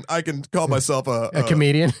 I can call myself a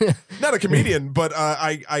comedian. Not a comedian, but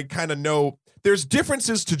I kind of know. There's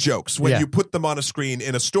differences to jokes when you put them on a screen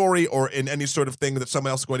in a story or in any sort of thing that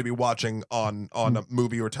someone else is going to be watching on a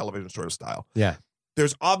movie or television sort of style. Yeah.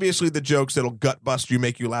 There's obviously the jokes that'll gut bust you,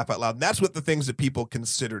 make you laugh out loud. And that's what the things that people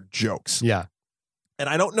consider jokes. Yeah. And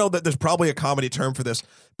I don't know that there's probably a comedy term for this,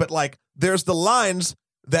 but like there's the lines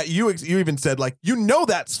that you even said, like,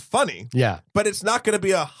 that's funny. Yeah. But it's not going to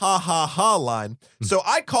be a ha ha ha line. So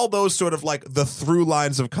I call those sort of like the through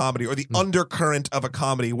lines of comedy or the undercurrent of a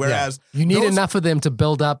comedy. Whereas you need enough of them to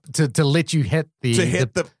build up to let you hit the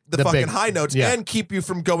fucking big high notes and keep you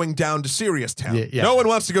from going down to Serious Town. Yeah. No one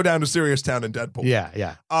wants to go down to Serious Town in Deadpool.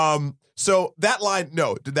 Yeah. So that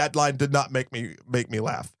line did not make me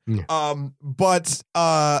laugh. Yeah. But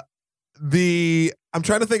I'm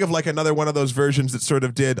trying to think of like another one of those versions that sort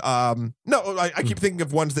of did. I keep thinking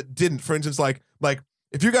of ones that didn't. For instance, like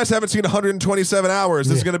if you guys haven't seen 127 Hours,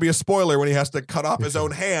 this is going to be a spoiler when he has to cut off his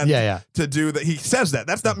own hand to do that. He says that.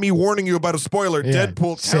 That's not me warning you about a spoiler.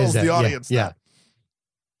 Deadpool tells the audience that.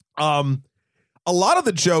 A lot of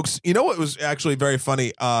the jokes, what was actually very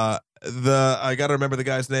funny? I got to remember the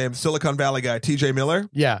guy's name, Silicon Valley guy, TJ Miller.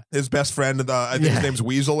 Yeah. His best friend, I think his name's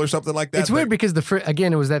Weasel or something like that. It's weird because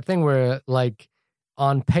again, it was that thing where like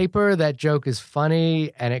on paper, that joke is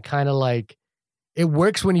funny and it kind of like, it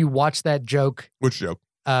works when you watch that joke. Which joke?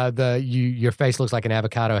 Your face looks like an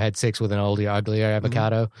avocado had sex with an older, uglier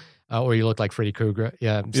avocado, or you look like Freddy Krueger.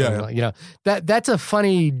 That's a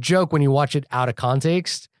funny joke when you watch it out of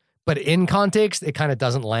context. But in context, it kind of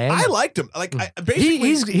doesn't land. I liked him. Like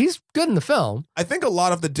basically, he's good in the film. I think a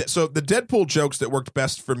lot of the Deadpool jokes that worked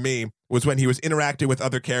best for me was when he was interacting with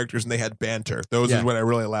other characters and they had banter. Those is when I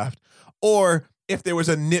really laughed. Or if there was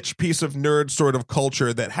a niche piece of nerd sort of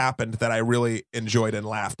culture that happened that I really enjoyed and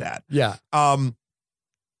laughed at. Yeah.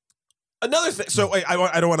 Another thing. So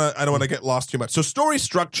I don't want to get lost too much. So story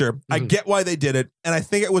structure, I get why they did it, and I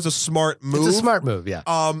think it was a smart move. It's a smart move, yeah.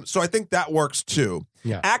 So I think that works too.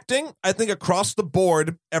 Yeah. Acting, I think across the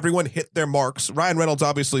board, everyone hit their marks. Ryan Reynolds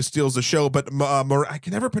obviously steals the show, but I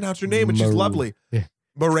can never pronounce her name, and she's lovely. Yeah.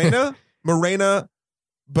 Morena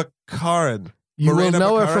Baccarin. You will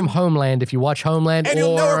know her from Homeland if you watch Homeland, and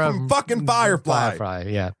you'll know her from fucking Firefly.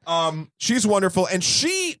 Yeah. She's wonderful, and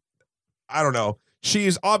I don't know.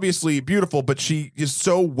 She's obviously beautiful, but she is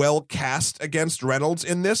so well cast against Reynolds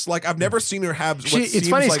in this. Like, I've never seen her have what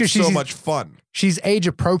seems like so much fun. She's age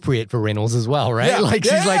appropriate for Reynolds as well, right? Yeah,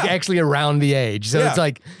 she's like actually around the age. So it's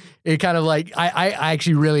like, it kind of like, I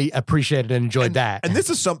actually really appreciated and enjoyed that. And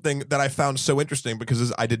this is something that I found so interesting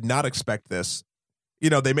because I did not expect this.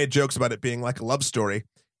 They made jokes about it being like a love story.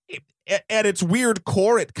 At its weird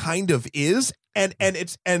core, it kind of is. And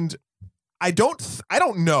I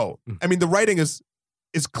don't know. I mean, the writing is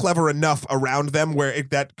clever enough around them where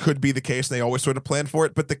that could be the case and they always sort of plan for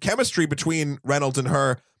it. But the chemistry between Reynolds and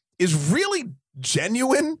her is really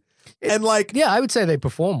genuine. And like, I would say they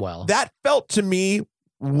perform well. That felt to me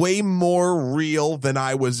way more real than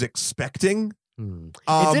I was expecting.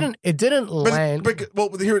 It didn't land. Well,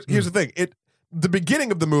 here's the thing. The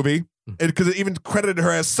beginning of the movie, because it even credited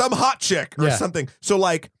her as some hot chick or something. So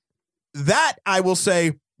like that, I will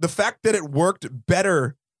say the fact that it worked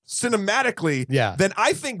better cinematically than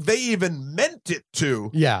I think they even meant it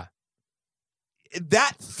to. Yeah.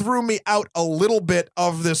 that threw me out a little bit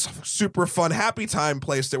of this super fun happy time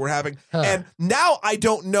place that we're having. And now I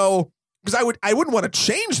don't know, because I wouldn't want to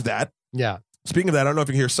change that. Yeah. Speaking of that, I don't know if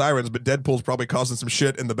you can hear sirens, but Deadpool's probably causing some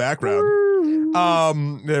shit in the background.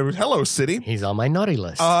 Hello, city. He's on my naughty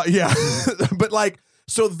list. Yeah. But like,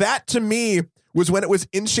 so that to me was when it was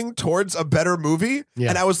inching towards a better movie. Yeah.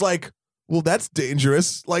 And I was like, well, that's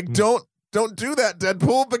dangerous. Like, don't do that,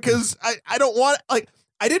 Deadpool, because I don't want, like,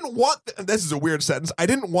 I didn't want, this is a weird sentence, I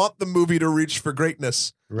didn't want the movie to reach for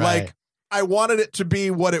greatness. Right. Like, I wanted it to be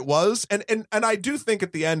what it was. And I do think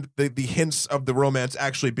at the end, the hints of the romance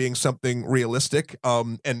actually being something realistic,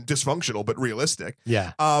 and dysfunctional, but realistic.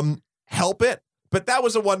 Yeah. Help it. But that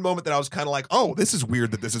was the one moment that I was kind of like, oh, this is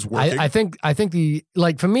weird that this is working. I think the,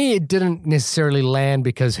 like, for me, it didn't necessarily land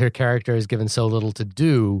because her character is given so little to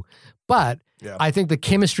do, but I think the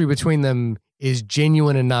chemistry between them is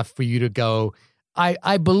genuine enough for you to go,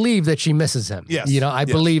 I believe that she misses him. Yes. I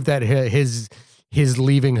believe that his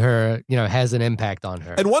leaving her, has an impact on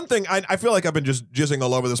her. And one thing, I feel like I've been just jizzing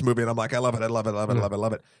all over this movie, and I'm like, I love it, I love it, I love it, I love it, I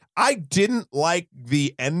love it. I didn't like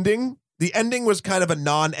the ending. The ending was kind of a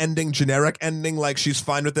non-ending, generic ending, like she's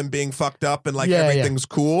fine with them being fucked up and like everything's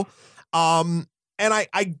cool. And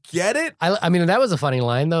I get it. I mean, that was a funny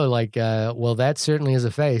line though. Like, well, that certainly is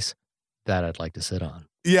a face that I'd like to sit on.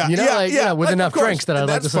 Yeah, with like, enough drinks that I'd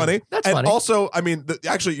like to sit on. That's funny. And also, I mean,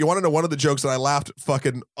 actually, you want to know one of the jokes that I laughed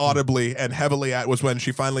fucking audibly and heavily at was when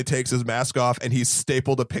she finally takes his mask off and he's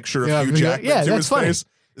stapled a picture of Hugh Jackman to his face.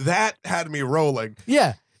 That had me rolling.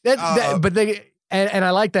 Yeah, but they. And I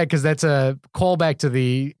like that because that's a callback to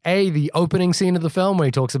the opening scene of the film where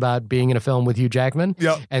he talks about being in a film with Hugh Jackman.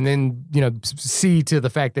 Yep. And then, C to the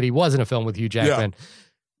fact that he was in a film with Hugh Jackman. Yeah.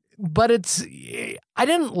 But I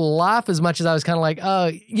didn't laugh as much as I was kind of like,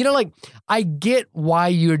 like, I get why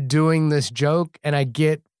you're doing this joke and I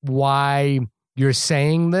get why you're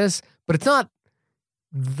saying this, but it's not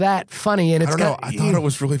that funny. And it's I thought it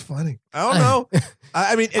was really funny. I don't know.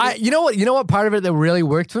 I mean, you know what part of it that really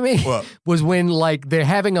worked for me was when like they're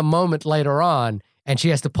having a moment later on and she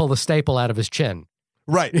has to pull the staple out of his chin.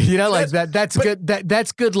 Right. Like that's good.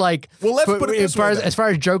 That's good. Like, well, let's put it this way, as far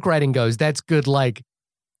as joke writing goes, that's good. Like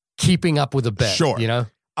keeping up with a bit. Sure.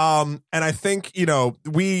 And I think, you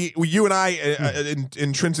and I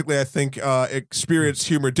intrinsically, I think, experience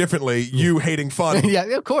humor differently. You hating fun. Yeah,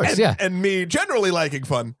 of course. And me generally liking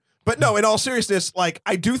fun. But no, in all seriousness, like,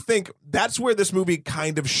 I do think that's where this movie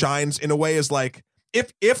kind of shines in a way is like,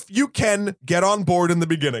 if you can get on board in the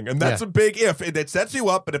beginning, and that's a big if, it sets you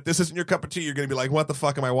up, but if this isn't your cup of tea, you're going to be like, what the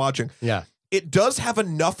fuck am I watching? Yeah. It does have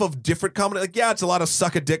enough of different comedy. Like, it's a lot of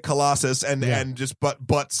suck a dick Colossus and just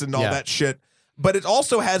butts and all that shit. But it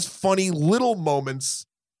also has funny little moments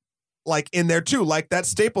like in there too, like that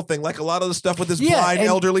staple thing, like a lot of the stuff with his blind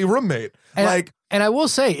elderly roommate. And I will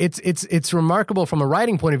say it's remarkable from a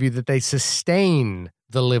writing point of view that they sustain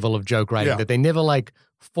the level of joke writing, that they never like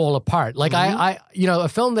fall apart. Like I a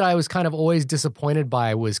film that I was kind of always disappointed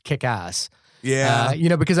by was Kick-Ass. Yeah.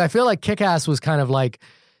 Because I feel like Kick-Ass was kind of like,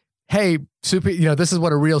 hey, this is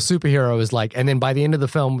what a real superhero is like. And then by the end of the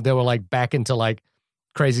film, they were like back into like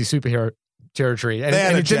crazy superhero territory. And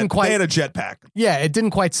it didn't quite. They had a jetpack. Yeah, it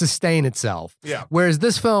didn't quite sustain itself. Yeah. Whereas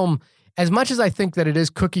this film, as much as I think that it is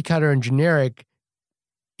cookie cutter and generic,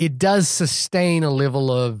 it does sustain a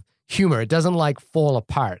level of humor. It doesn't like fall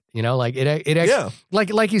apart. Like it actually,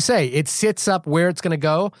 like you say, it sets up where it's going to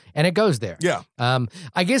go and it goes there. Yeah.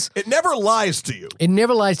 I guess it never lies to you. It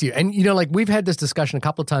never lies to you. And like we've had this discussion a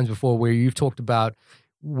couple of times before where you've talked about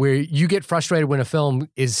where you get frustrated when a film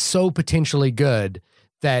is so potentially good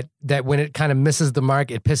that when it kind of misses the mark,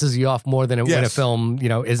 it pisses you off more than when a film,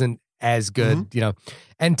 isn't as good,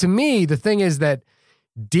 And to me, the thing is that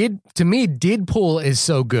Deadpool is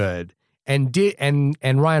so good and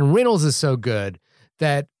Ryan Reynolds is so good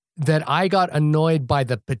that I got annoyed by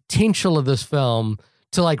the potential of this film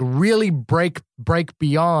to like really break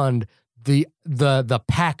beyond the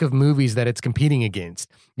pack of movies that it's competing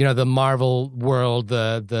against. The Marvel world,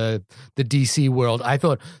 the DC world. I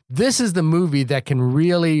thought this is the movie that can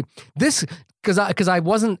really because I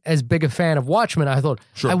wasn't as big a fan of Watchmen. I thought,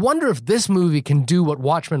 I wonder if this movie can do what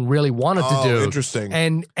Watchmen really wanted to do. Interesting.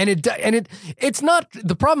 And it's not.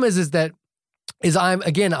 The problem is that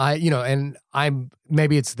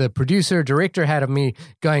maybe it's the producer director had of me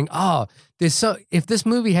going, if this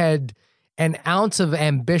movie had an ounce of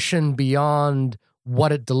ambition beyond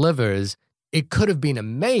what it delivers, it could have been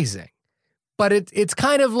amazing. But it's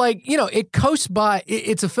kind of like, it coasts by.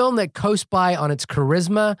 It's a film that coasts by on its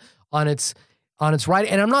charisma, on its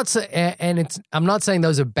writing. And I'm not saying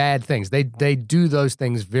those are bad things. They do those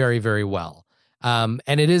things very, very well. And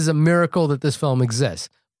it is a miracle that this film exists.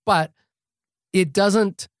 But it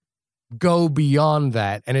doesn't go beyond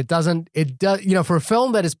that. And it does, for a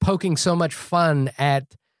film that is poking so much fun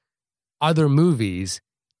at other movies,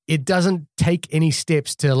 it doesn't take any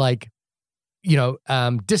steps to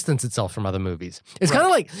distance itself from other movies. It's kind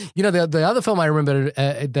of like, the other film I remember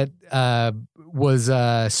that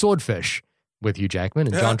was Swordfish with Hugh Jackman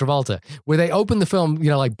and John Travolta, where they open the film,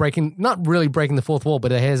 not really breaking the fourth wall,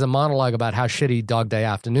 but it has a monologue about how shitty Dog Day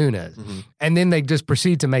Afternoon is. Mm-hmm. And then they just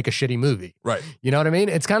proceed to make a shitty movie. Right. You know what I mean?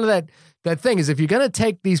 It's kind of that thing is, if you're going to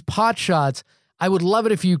take these pot shots, I would love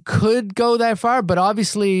it if you could go that far, but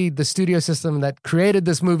obviously the studio system that created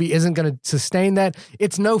this movie isn't going to sustain that.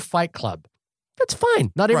 It's no Fight Club. That's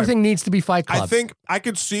fine. Not everything needs to be Fight Club. I think I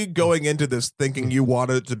could see going into this thinking you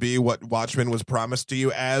wanted it to be what Watchmen was promised to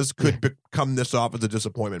you as could become this off as a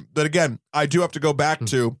disappointment. But again, I do have to go back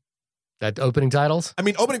to that opening titles. I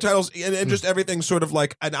mean, opening titles and just everything sort of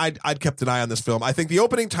like, and I'd kept an eye on this film. I think the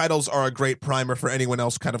opening titles are a great primer for anyone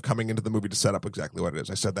else kind of coming into the movie to set up exactly what it is.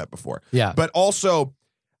 I said that before. Yeah. But also,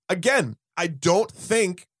 again, I don't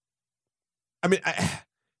think,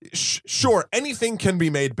 sure, anything can be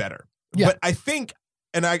made better. Yeah. But I think,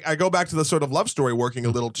 and I go back to the sort of love story working a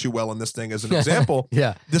little too well in this thing as an example.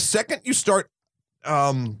 Yeah. The second you start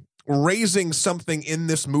raising something in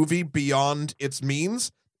this movie beyond its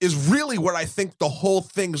means is really where I think the whole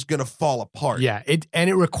thing's going to fall apart. Yeah. It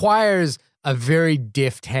requires a very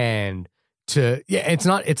deft hand it's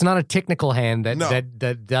not a technical hand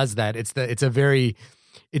that does that. It's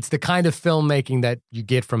the kind of filmmaking that you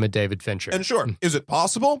get from a David Fincher. And sure, is it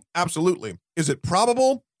possible? Absolutely. Is it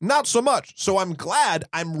probable? Not so much. So I'm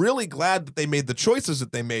really glad that they made the choices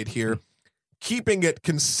that they made here, keeping it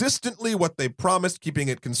consistently what they promised, keeping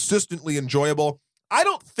it consistently enjoyable. I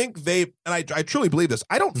don't think I truly believe this,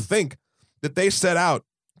 I don't think that they set out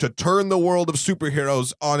to turn the world of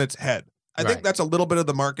superheroes on its head. I think that's a little bit of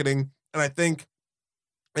the marketing, and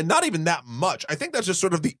not even that much. I think that's just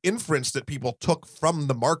sort of the inference that people took from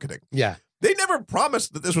the marketing. Yeah. They never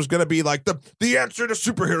promised that this was going to be like the answer to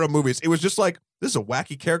superhero movies. It was just like, this is a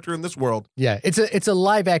wacky character in this world. Yeah, it's a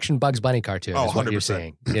live action Bugs Bunny cartoon. Oh, is what you're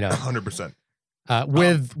saying. 100%.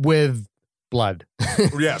 With blood.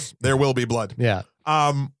 Yes, there will be blood. Yeah.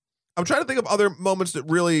 I'm trying to think of other moments that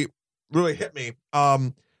really, really hit me.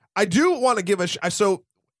 I do want to give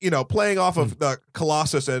playing off of the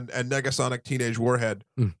Colossus and Negasonic Teenage Warhead.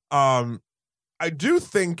 I do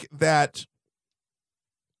think that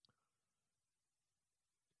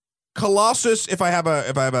Colossus, if I have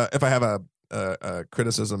a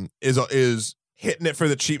criticism, is hitting it for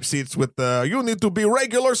the cheap seats with the you need to be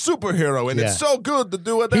regular superhero and it's so good to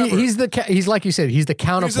do whatever. He's like you said, he's the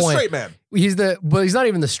counterpoint. He's the straight man. He's not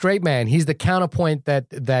even the straight man. He's the counterpoint that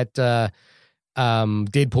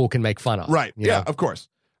Deadpool can make fun of. Right. Yeah, of course.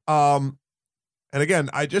 And again,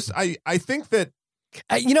 I think that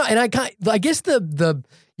I guess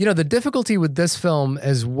the difficulty with this film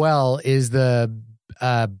as well is the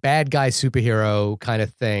bad guy superhero kind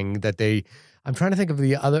of thing that I'm trying to think of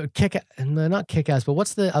the other not Kick-Ass, but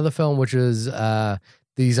what's the other film which is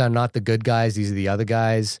these are not the good guys, these are the other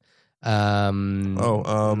guys. Oh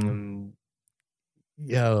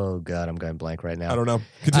God, I'm going blank right now. I don't know.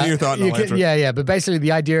 Continue your thought. Yeah, but basically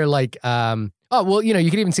the idea you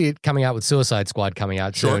could even see it coming out with Suicide Squad coming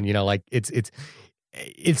out soon.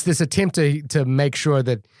 It's this attempt to make sure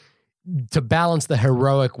that to balance the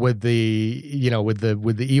heroic with the with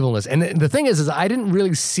the evilness. And the thing is I didn't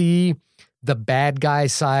really see the bad guy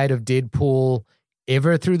side of Deadpool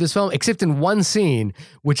ever through this film, except in one scene,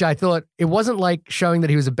 which I thought it wasn't like showing that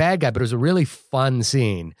he was a bad guy, but it was a really fun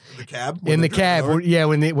scene. The cab? In the cab,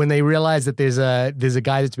 when they realize that there's a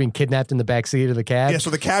guy that's being kidnapped in the back seat of the cab. Yeah, so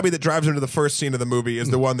the cabbie that drives him to the first scene of the movie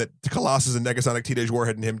is the one that Colossus and Negasonic Teenage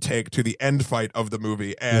Warhead and him take to the end fight of the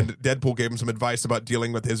movie, and Deadpool gave him some advice about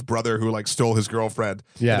dealing with his brother who stole his girlfriend.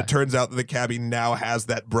 Yeah. And it turns out that the cabbie now has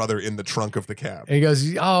that brother in the trunk of the cab. And he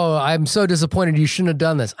goes, "Oh, I'm so disappointed. You shouldn't have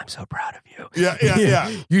done this. I'm so proud of you."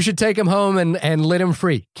 Yeah. You should take him home and let him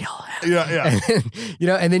free. Kill him. Yeah.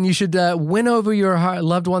 And then you should win over your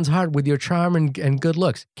loved one's heart with your charm and good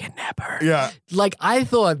looks. Kidnap her. Yeah. I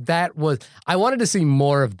thought I wanted to see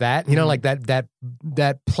more of that.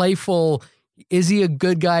 That playful, is he a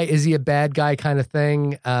good guy? Is he a bad guy kind of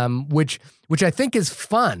thing? Which I think is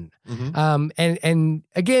fun. Mm-hmm. And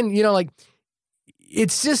again,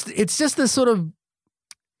 it's just this sort of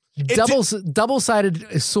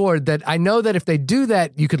double-sided sword that I know that if they do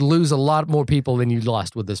that, you could lose a lot more people than you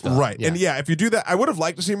lost with this film. Right. Yeah. And if you do that, I would have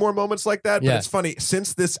liked to see more moments like that, but it's funny,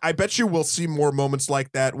 since this, I bet you we'll see more moments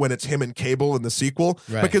like that when it's him and Cable in the sequel,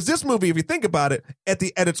 because this movie, if you think about it,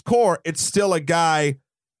 at its core, it's still a guy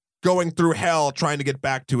going through hell trying to get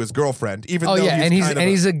back to his girlfriend, even though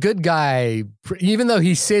he's a good guy, even though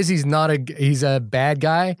he says he's a bad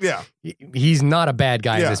guy. Yeah, he's not a bad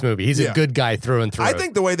guy in this movie. He's a good guy through and through. I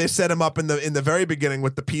think the way they set him up in the very beginning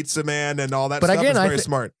with the pizza man and all that stuff is very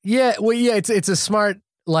smart. Yeah, well, yeah, it's a smart,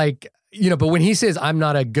 like, but when he says I'm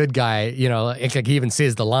not a good guy, like he even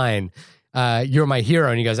says the line, you're my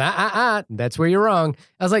hero, and he goes, that's where you're wrong.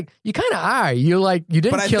 I was like, you kind of are. You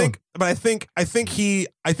didn't kill. But I think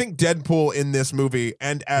Deadpool in this movie,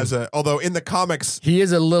 and although in the comics he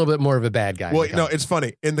is a little bit more of a bad guy. Well, no, it's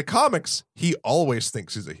funny. In the comics, he always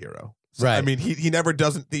thinks he's a hero. So, right. I mean, he never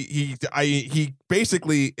doesn't. He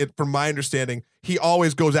basically, from my understanding, he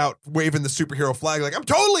always goes out waving the superhero flag, like I'm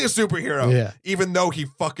totally a superhero. Yeah. Even though he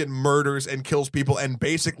fucking murders and kills people and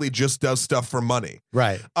basically just does stuff for money.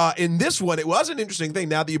 Right. In this one, it was an interesting thing.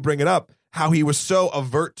 Now that you bring it up, how he was so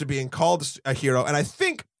avert to being called a hero, and I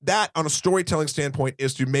think that, on a storytelling standpoint,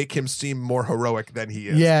 is to make him seem more heroic than he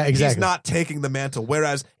is. Yeah, exactly. He's not taking the mantle.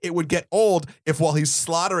 Whereas it would get old if, while he's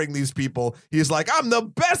slaughtering these people, he's like, I'm the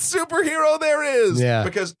best superhero there is. Yeah.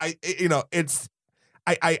 Because I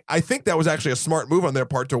think that was actually a smart move on their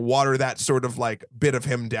part to water that sort of like bit of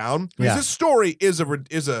him down. Because his story is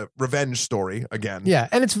a revenge story again. Yeah,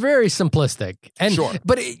 and it's very simplistic. And sure.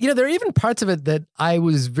 But there are even parts of it that I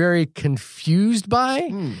was very confused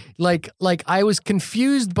by. Like I was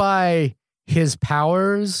confused by his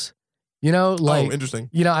powers. Interesting.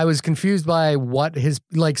 I was confused by what his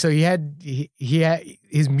so he had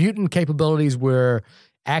his mutant capabilities were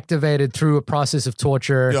activated through a process of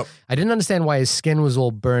torture. Yep. I didn't understand why his skin was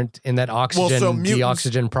all burnt in that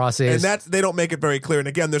deoxygen process. And they don't make it very clear. And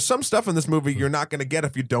again, there's some stuff in this movie you're not going to get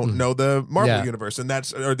if you don't know the Marvel universe, and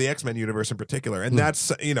or the X-Men universe in particular. And that's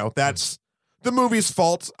the movie's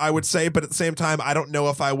fault, I would say. But at the same time, I don't know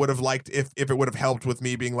if I would have liked if it would have helped with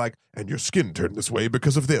me being like, and your skin turned this way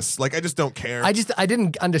because of this. Like, I just don't care. I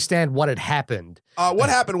didn't understand what had happened.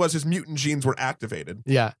 What happened was his mutant genes were activated.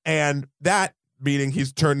 Yeah. And that, meaning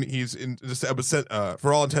he's for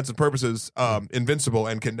all intents and purposes, invincible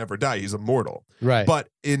and can never die. He's immortal. Right. But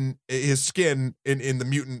in his skin, in the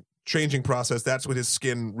mutant changing process, that's what his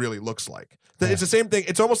skin really looks like. It's the same thing.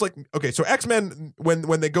 It's almost like, okay, so X-Men,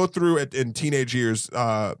 when they go through it in teenage years,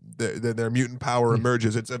 their mutant power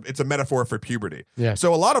emerges. It's a metaphor for puberty. Yeah.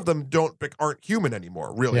 So a lot of them aren't human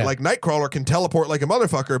anymore, really. Yeah. Like Nightcrawler can teleport like a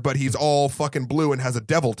motherfucker, but he's all fucking blue and has a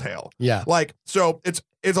devil tail. Yeah. Like, so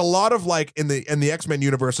it's a lot of like in the X-Men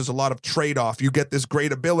universe, there's a lot of trade-off. You get this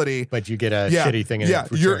great ability, but you get a shitty thing.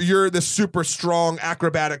 You're this super strong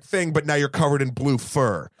acrobatic thing, but now you're covered in blue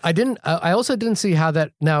fur. I also didn't see how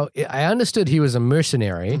that. Now I understood he was a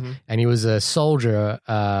mercenary and he was a soldier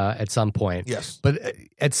at some point. Yes, but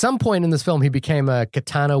at some point in this film, he became a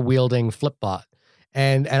katana wielding flipbot.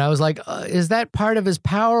 And I was like, is that part of his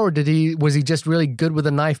power, or was he just really good with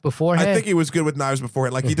a knife beforehand? I think he was good with knives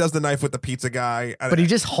beforehand. Like he does the knife with the pizza guy, but he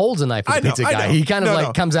just holds a knife with the pizza guy. He kind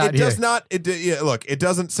of comes out. It does not. Look, it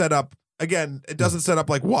doesn't set up. Again, it doesn't set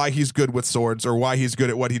up like why he's good with swords or why he's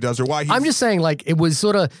good at what he does or why he's. I'm just saying, like, it was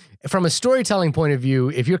sort of from a storytelling point of view.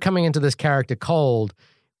 If you're coming into this character cold,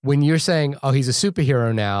 when you're saying, oh, he's a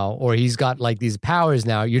superhero now, or he's got like these powers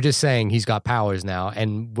now, you're just saying he's got powers now,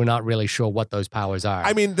 and we're not really sure what those powers are.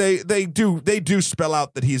 I mean, they do spell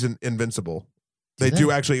out that he's invincible. They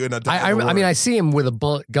do actually. I mean, I see him with a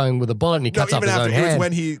bullet, going with a bullet, and he cuts off his own hand.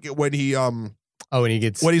 When he when he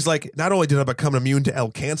gets when he's like, not only did I become immune to L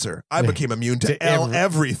cancer, I became immune to L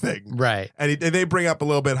everything. Right. And they bring up a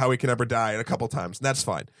little bit how he can never die a couple times, and that's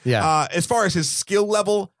fine. Yeah. As far as his skill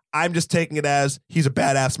level, I'm just taking it as he's a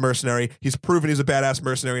badass mercenary. He's proven he's a badass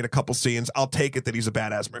mercenary in a couple scenes. I'll take it that he's a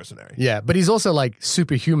badass mercenary. Yeah, but he's also like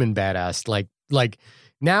superhuman badass. Like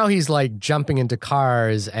now he's like jumping into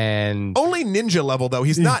cars and only ninja level though.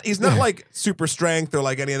 He's not like super strength or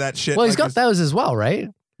like any of that shit. Well, he's got those as well, right?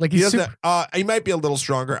 Like he might be a little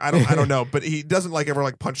stronger. I don't know, but he doesn't like ever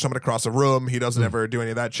like punch someone across a room. He doesn't ever do any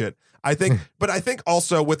of that shit. I think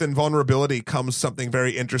also with invulnerability comes something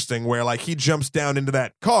very interesting where like he jumps down into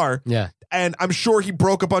that car. Yeah. And I'm sure he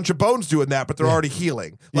broke a bunch of bones doing that, but they're already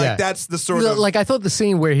healing. Like that's the sort of like I thought the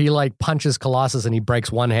scene where he like punches Colossus and he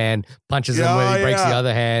breaks one hand, punches him where he breaks the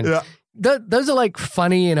other hand. Yeah. Those are like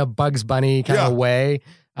funny in a Bugs Bunny kind of way.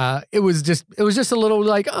 It was just a little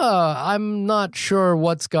like, I'm not sure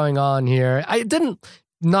what's going on here.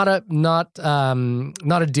 not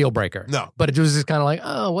a deal breaker. No. But it was just kind of like,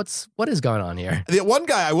 oh, what is going on here? The one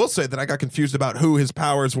guy I will say that I got confused about who his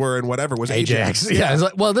powers were and whatever was Ajax. Yeah. It's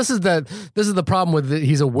like, well, this is the problem with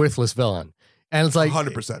he's a worthless villain. And it's like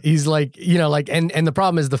 100%. He's like, and the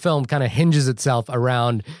problem is the film kind of hinges itself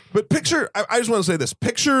around. But picture, I just want to say this.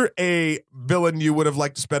 Picture a villain you would have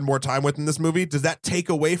liked to spend more time with in this movie. Does that take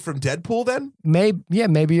away from Deadpool then? Maybe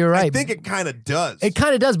you're right. I think it kind of does. It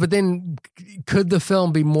kind of does, but then could the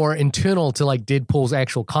film be more internal to like Deadpool's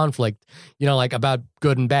actual conflict, like about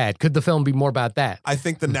good and bad? Could the film be more about that? I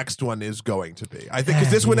think the next one is going to be. I think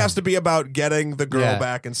because this one has to be about getting the girl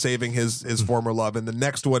back and saving his former love, and the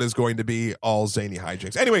next one is going to be all zany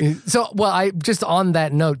hijinks. Anyway, so I just on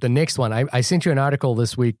that note, the next one, I sent you an article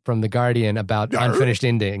this week from The Guardian about unfinished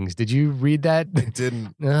endings. Did you read that? I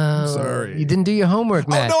didn't. I'm sorry, you didn't do your homework,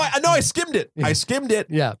 Matt. Oh no, I skimmed it. I skimmed it.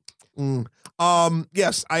 Yeah.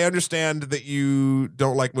 Yes, I understand that you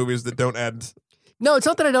don't like movies that don't end. No, it's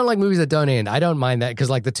not that I don't like movies that don't end. I don't mind that because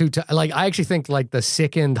like I actually think like the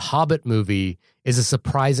second Hobbit movie is a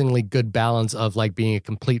surprisingly good balance of like being a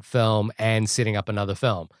complete film and setting up another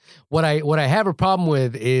film. What I have a problem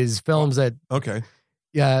with is films that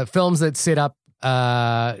set up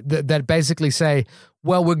that basically say,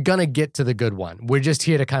 well, we're gonna get to the good one. We're just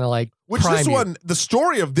here to kind of like the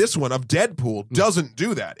story of this one of Deadpool doesn't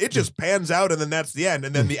do that. It just pans out and then that's the end.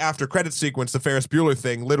 And then the after credit sequence, the Ferris Bueller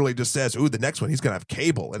thing, literally just says, "Ooh, the next one he's gonna have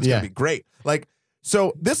cable and it's gonna be great." Like,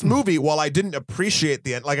 so this movie, while I didn't appreciate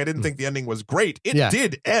the end, like I didn't think the ending was great, it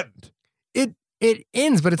did end. It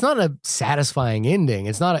ends, but it's not a satisfying ending.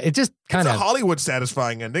 It's not. It just kind of a Hollywood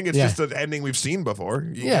satisfying ending. It's just an ending we've seen before.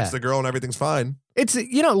 He gets the girl and everything's fine. It's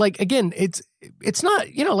like again, it's not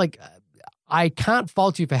like I can't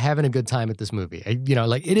fault you for having a good time at this movie.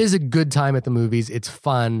 Like it is a good time at the movies. It's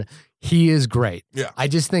fun. He is great. Yeah. I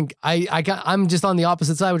just think I'm just on the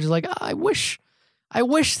opposite side, which is like I wish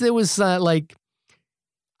there was like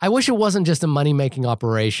I wish it wasn't just a money making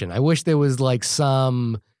operation. I wish there was like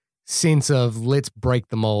some sense of let's break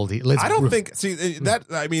the mold. I don't think that.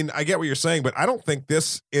 I mean, I get what you're saying, but I don't think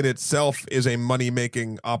this in itself is a money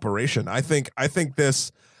making operation. I think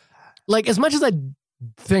this, like, as much as I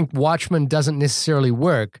think Watchmen doesn't necessarily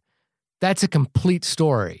work, that's a complete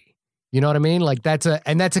story. You know what I mean? Like that's a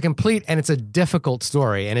complete, and it's a difficult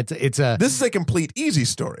story, and this is a complete easy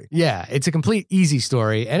story. Yeah, it's a complete easy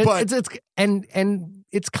story, and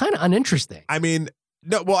it's kind of uninteresting. I mean.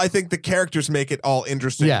 No, well, I think the characters make it all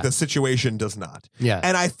interesting. Yeah. The situation does not. Yeah.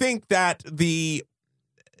 And I think that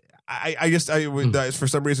for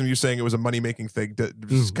some reason you saying it was a money-making thing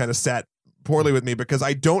just kind of sat poorly with me because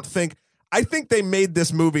I think they made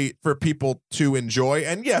this movie for people to enjoy.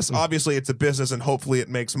 And yes, obviously it's a business and hopefully it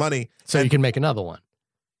makes money. So you can make another one.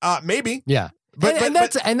 Maybe. Yeah. But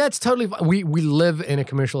that's totally fine. We live in a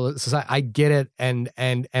commercial society. I get it. And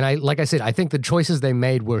I, like I said, I think the choices they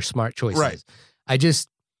made were smart choices. Right. I just,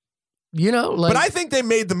 but I think they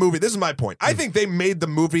made the movie. This is my point. I think they made the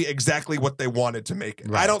movie exactly what they wanted to make it.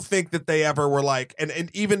 Right. I don't think that they ever were like, and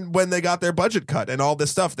even when they got their budget cut and all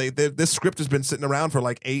this stuff, this script has been sitting around for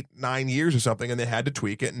like 8-9 years or something, and they had to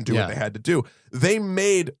tweak it and do what they had to do. They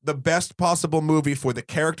made the best possible movie for the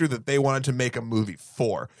character that they wanted to make a movie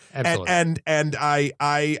for. Absolutely. And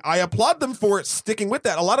I applaud them for sticking with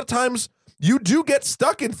that. A lot of times you do get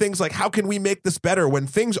stuck in things like, how can we make this better when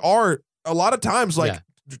things are a lot of times like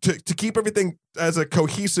to keep everything as a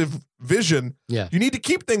cohesive vision, you need to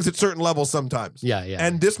keep things at certain levels sometimes. Yeah.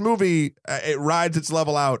 And this movie, it rides its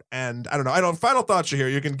level out. And I don't know. Final thoughts here.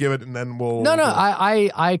 You can give it, and then we'll. No.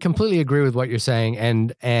 I completely agree with what you're saying,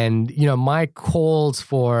 and my calls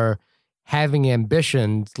for having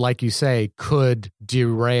ambitions, like you say, could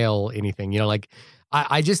derail anything.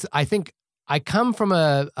 I think. I come from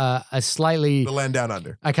the land down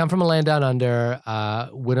under. I come from a land down under,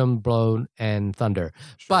 wind blown and thunder.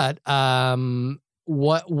 Sure. But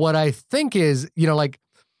what I think is,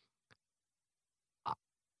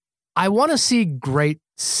 I want to see great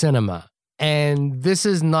cinema, and this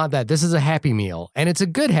is not that. This is a Happy Meal, and it's a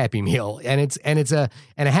good Happy Meal, and a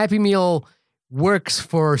Happy Meal works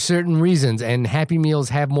for certain reasons, and Happy Meals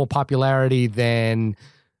have more popularity than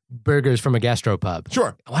burgers from a gastropub.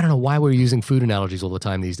 Sure. I don't know why we're using food analogies all the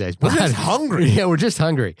time these days. We're just hungry. Yeah, we're just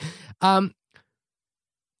hungry. But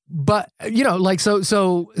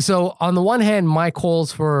so on the one hand, my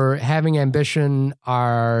calls for having ambition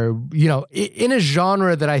are, in a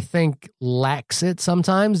genre that I think lacks it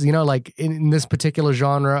sometimes, like in this particular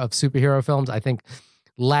genre of superhero films, I think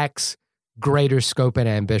lacks greater scope and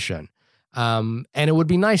ambition. And it would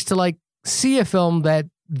be nice to like see a film that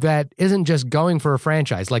isn't just going for a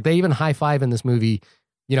franchise. Like they even high five in this movie,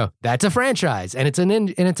 that's a franchise, and it's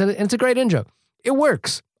a great intro. It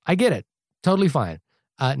works. I get it. Totally fine.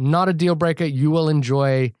 Not a deal breaker. You will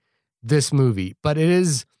enjoy this movie, but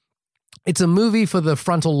it's a movie for the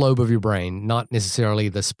frontal lobe of your brain, not necessarily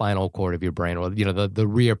the spinal cord of your brain or the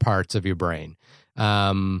rear parts of your brain.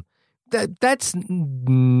 That's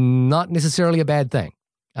not necessarily a bad thing.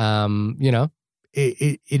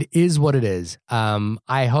 It is what it is.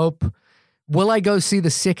 I hope. Will I go see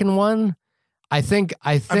the second one? I think.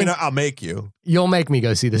 I'll make you. You'll make me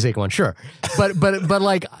go see the second one, sure. But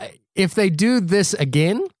like, if they do this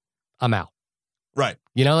again, I'm out. Right.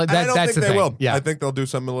 I don't think that's the they thing. will. Yeah. I think they'll do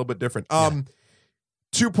something a little bit different.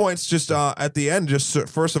 2 points just at the end. Just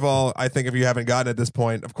first of all, I think if you haven't gotten at this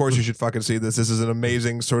point, of course you should fucking see this. This is an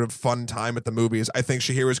amazing sort of fun time at the movies. I think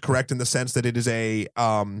Shahir is correct in the sense that it is a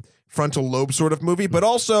frontal lobe sort of movie, but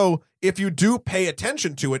also if you do pay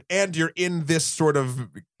attention to it and you're in this sort of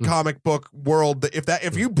comic book world,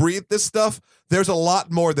 if you breathe this stuff, there's a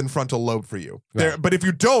lot more than frontal lobe for you. Right. But if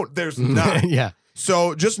you don't, there's not. Yeah.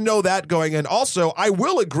 So just know that going in. Also, I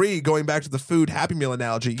will agree, going back to the food Happy Meal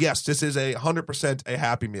analogy, yes, this is 100% a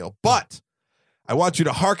Happy Meal. But I want you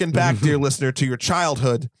to hearken back, dear listener, to your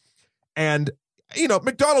childhood. And,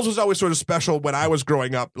 McDonald's was always sort of special when I was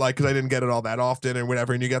growing up, like, because I didn't get it all that often and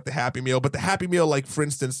whatever, and you get the Happy Meal. But the Happy Meal, like, for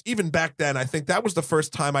instance, even back then, I think that was the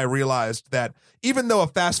first time I realized that even though a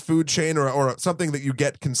fast food chain or something that you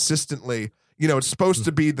get consistently, it's supposed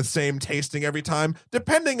to be the same tasting every time,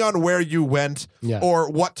 depending on where you went or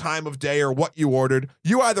what time of day or what you ordered.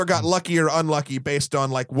 You either got lucky or unlucky based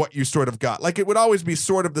on like what you sort of got. Like it would always be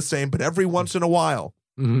sort of the same, but every once in a while,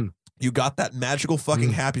 you got that magical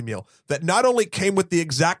fucking Happy Meal that not only came with the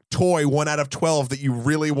exact toy 1 out of 12 that you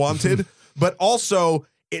really wanted, but also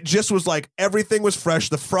it just was like everything was fresh.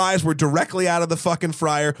 The fries were directly out of the fucking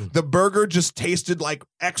fryer. The burger just tasted like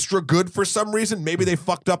extra good for some reason. Maybe they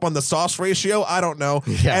fucked up on the sauce ratio. I don't know.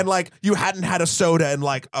 Yeah. And like you hadn't had a soda in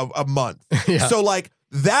like a month. Yeah. So like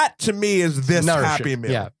that to me is this Happy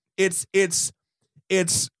Meal. Yeah. It's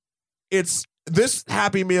this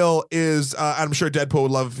Happy Meal is, I'm sure Deadpool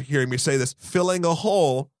would love hearing me say this, filling a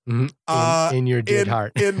hole in your dead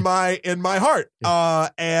heart, in my heart.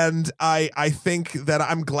 And I think that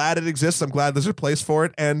I'm glad it exists. I'm glad there's a place for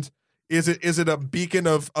it. And is it a beacon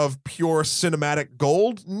of pure cinematic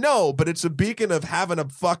gold? No, but it's a beacon of having a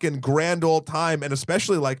fucking grand old time, and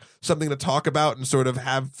especially like something to talk about and sort of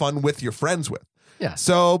have fun with your friends with. Yeah.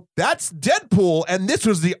 So that's Deadpool, and this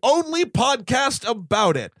was the only podcast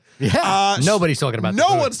about it. Yeah. Nobody's talking about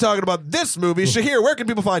No one's talking about this movie. Shahir, where can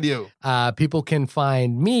people find you? People can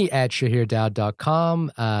find me at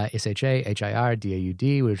shahirdaud.com,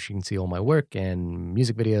 SHAHIRDAUD, which you can see all my work and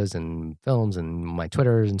music videos and films and my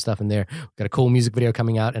Twitters and stuff in there. We've got a cool music video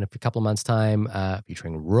coming out in a couple of months' time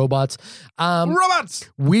featuring robots.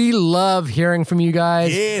 Robots! We love hearing from you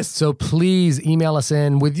guys. Yes. So please email us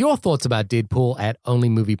in with your thoughts about Deadpool at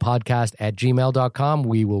onlymoviepodcast@gmail.com.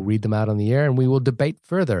 We will read them out on the air and we will debate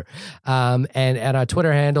further. And at our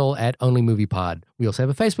Twitter handle at onlymoviepod. We also have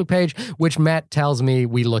a Facebook page, which Matt tells me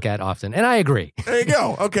we look at often, and I agree. There you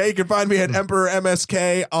go. Okay, you can find me at Emperor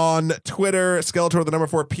MSK on Twitter, Skeletor the number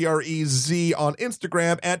 4 PREZ on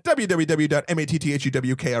Instagram, at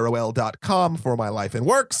www.matthuwkrol.com for my life and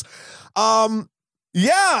works.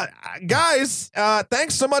 Yeah, guys,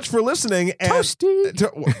 thanks so much for listening. And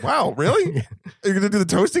Toasty. Wow, really? You're gonna do the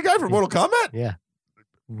Toasty guy from Mortal Kombat? Yeah.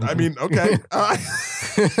 I mean, okay.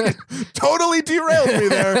 Totally derailed me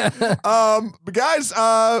there. But guys,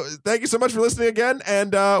 thank you so much for listening again,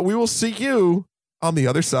 and we will see you on the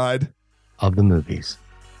other side of the movies.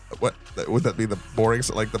 What would that be? The boring,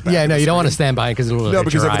 like the back yeah, no, you don't want to stand by because it'll hurt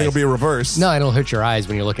because your everything eyes. will be reversed. No, it'll hurt your eyes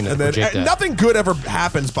when you're looking at the projector. And nothing good ever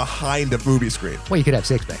happens behind a movie screen. Well, you could have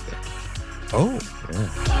sex back there. Oh,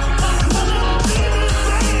 yeah.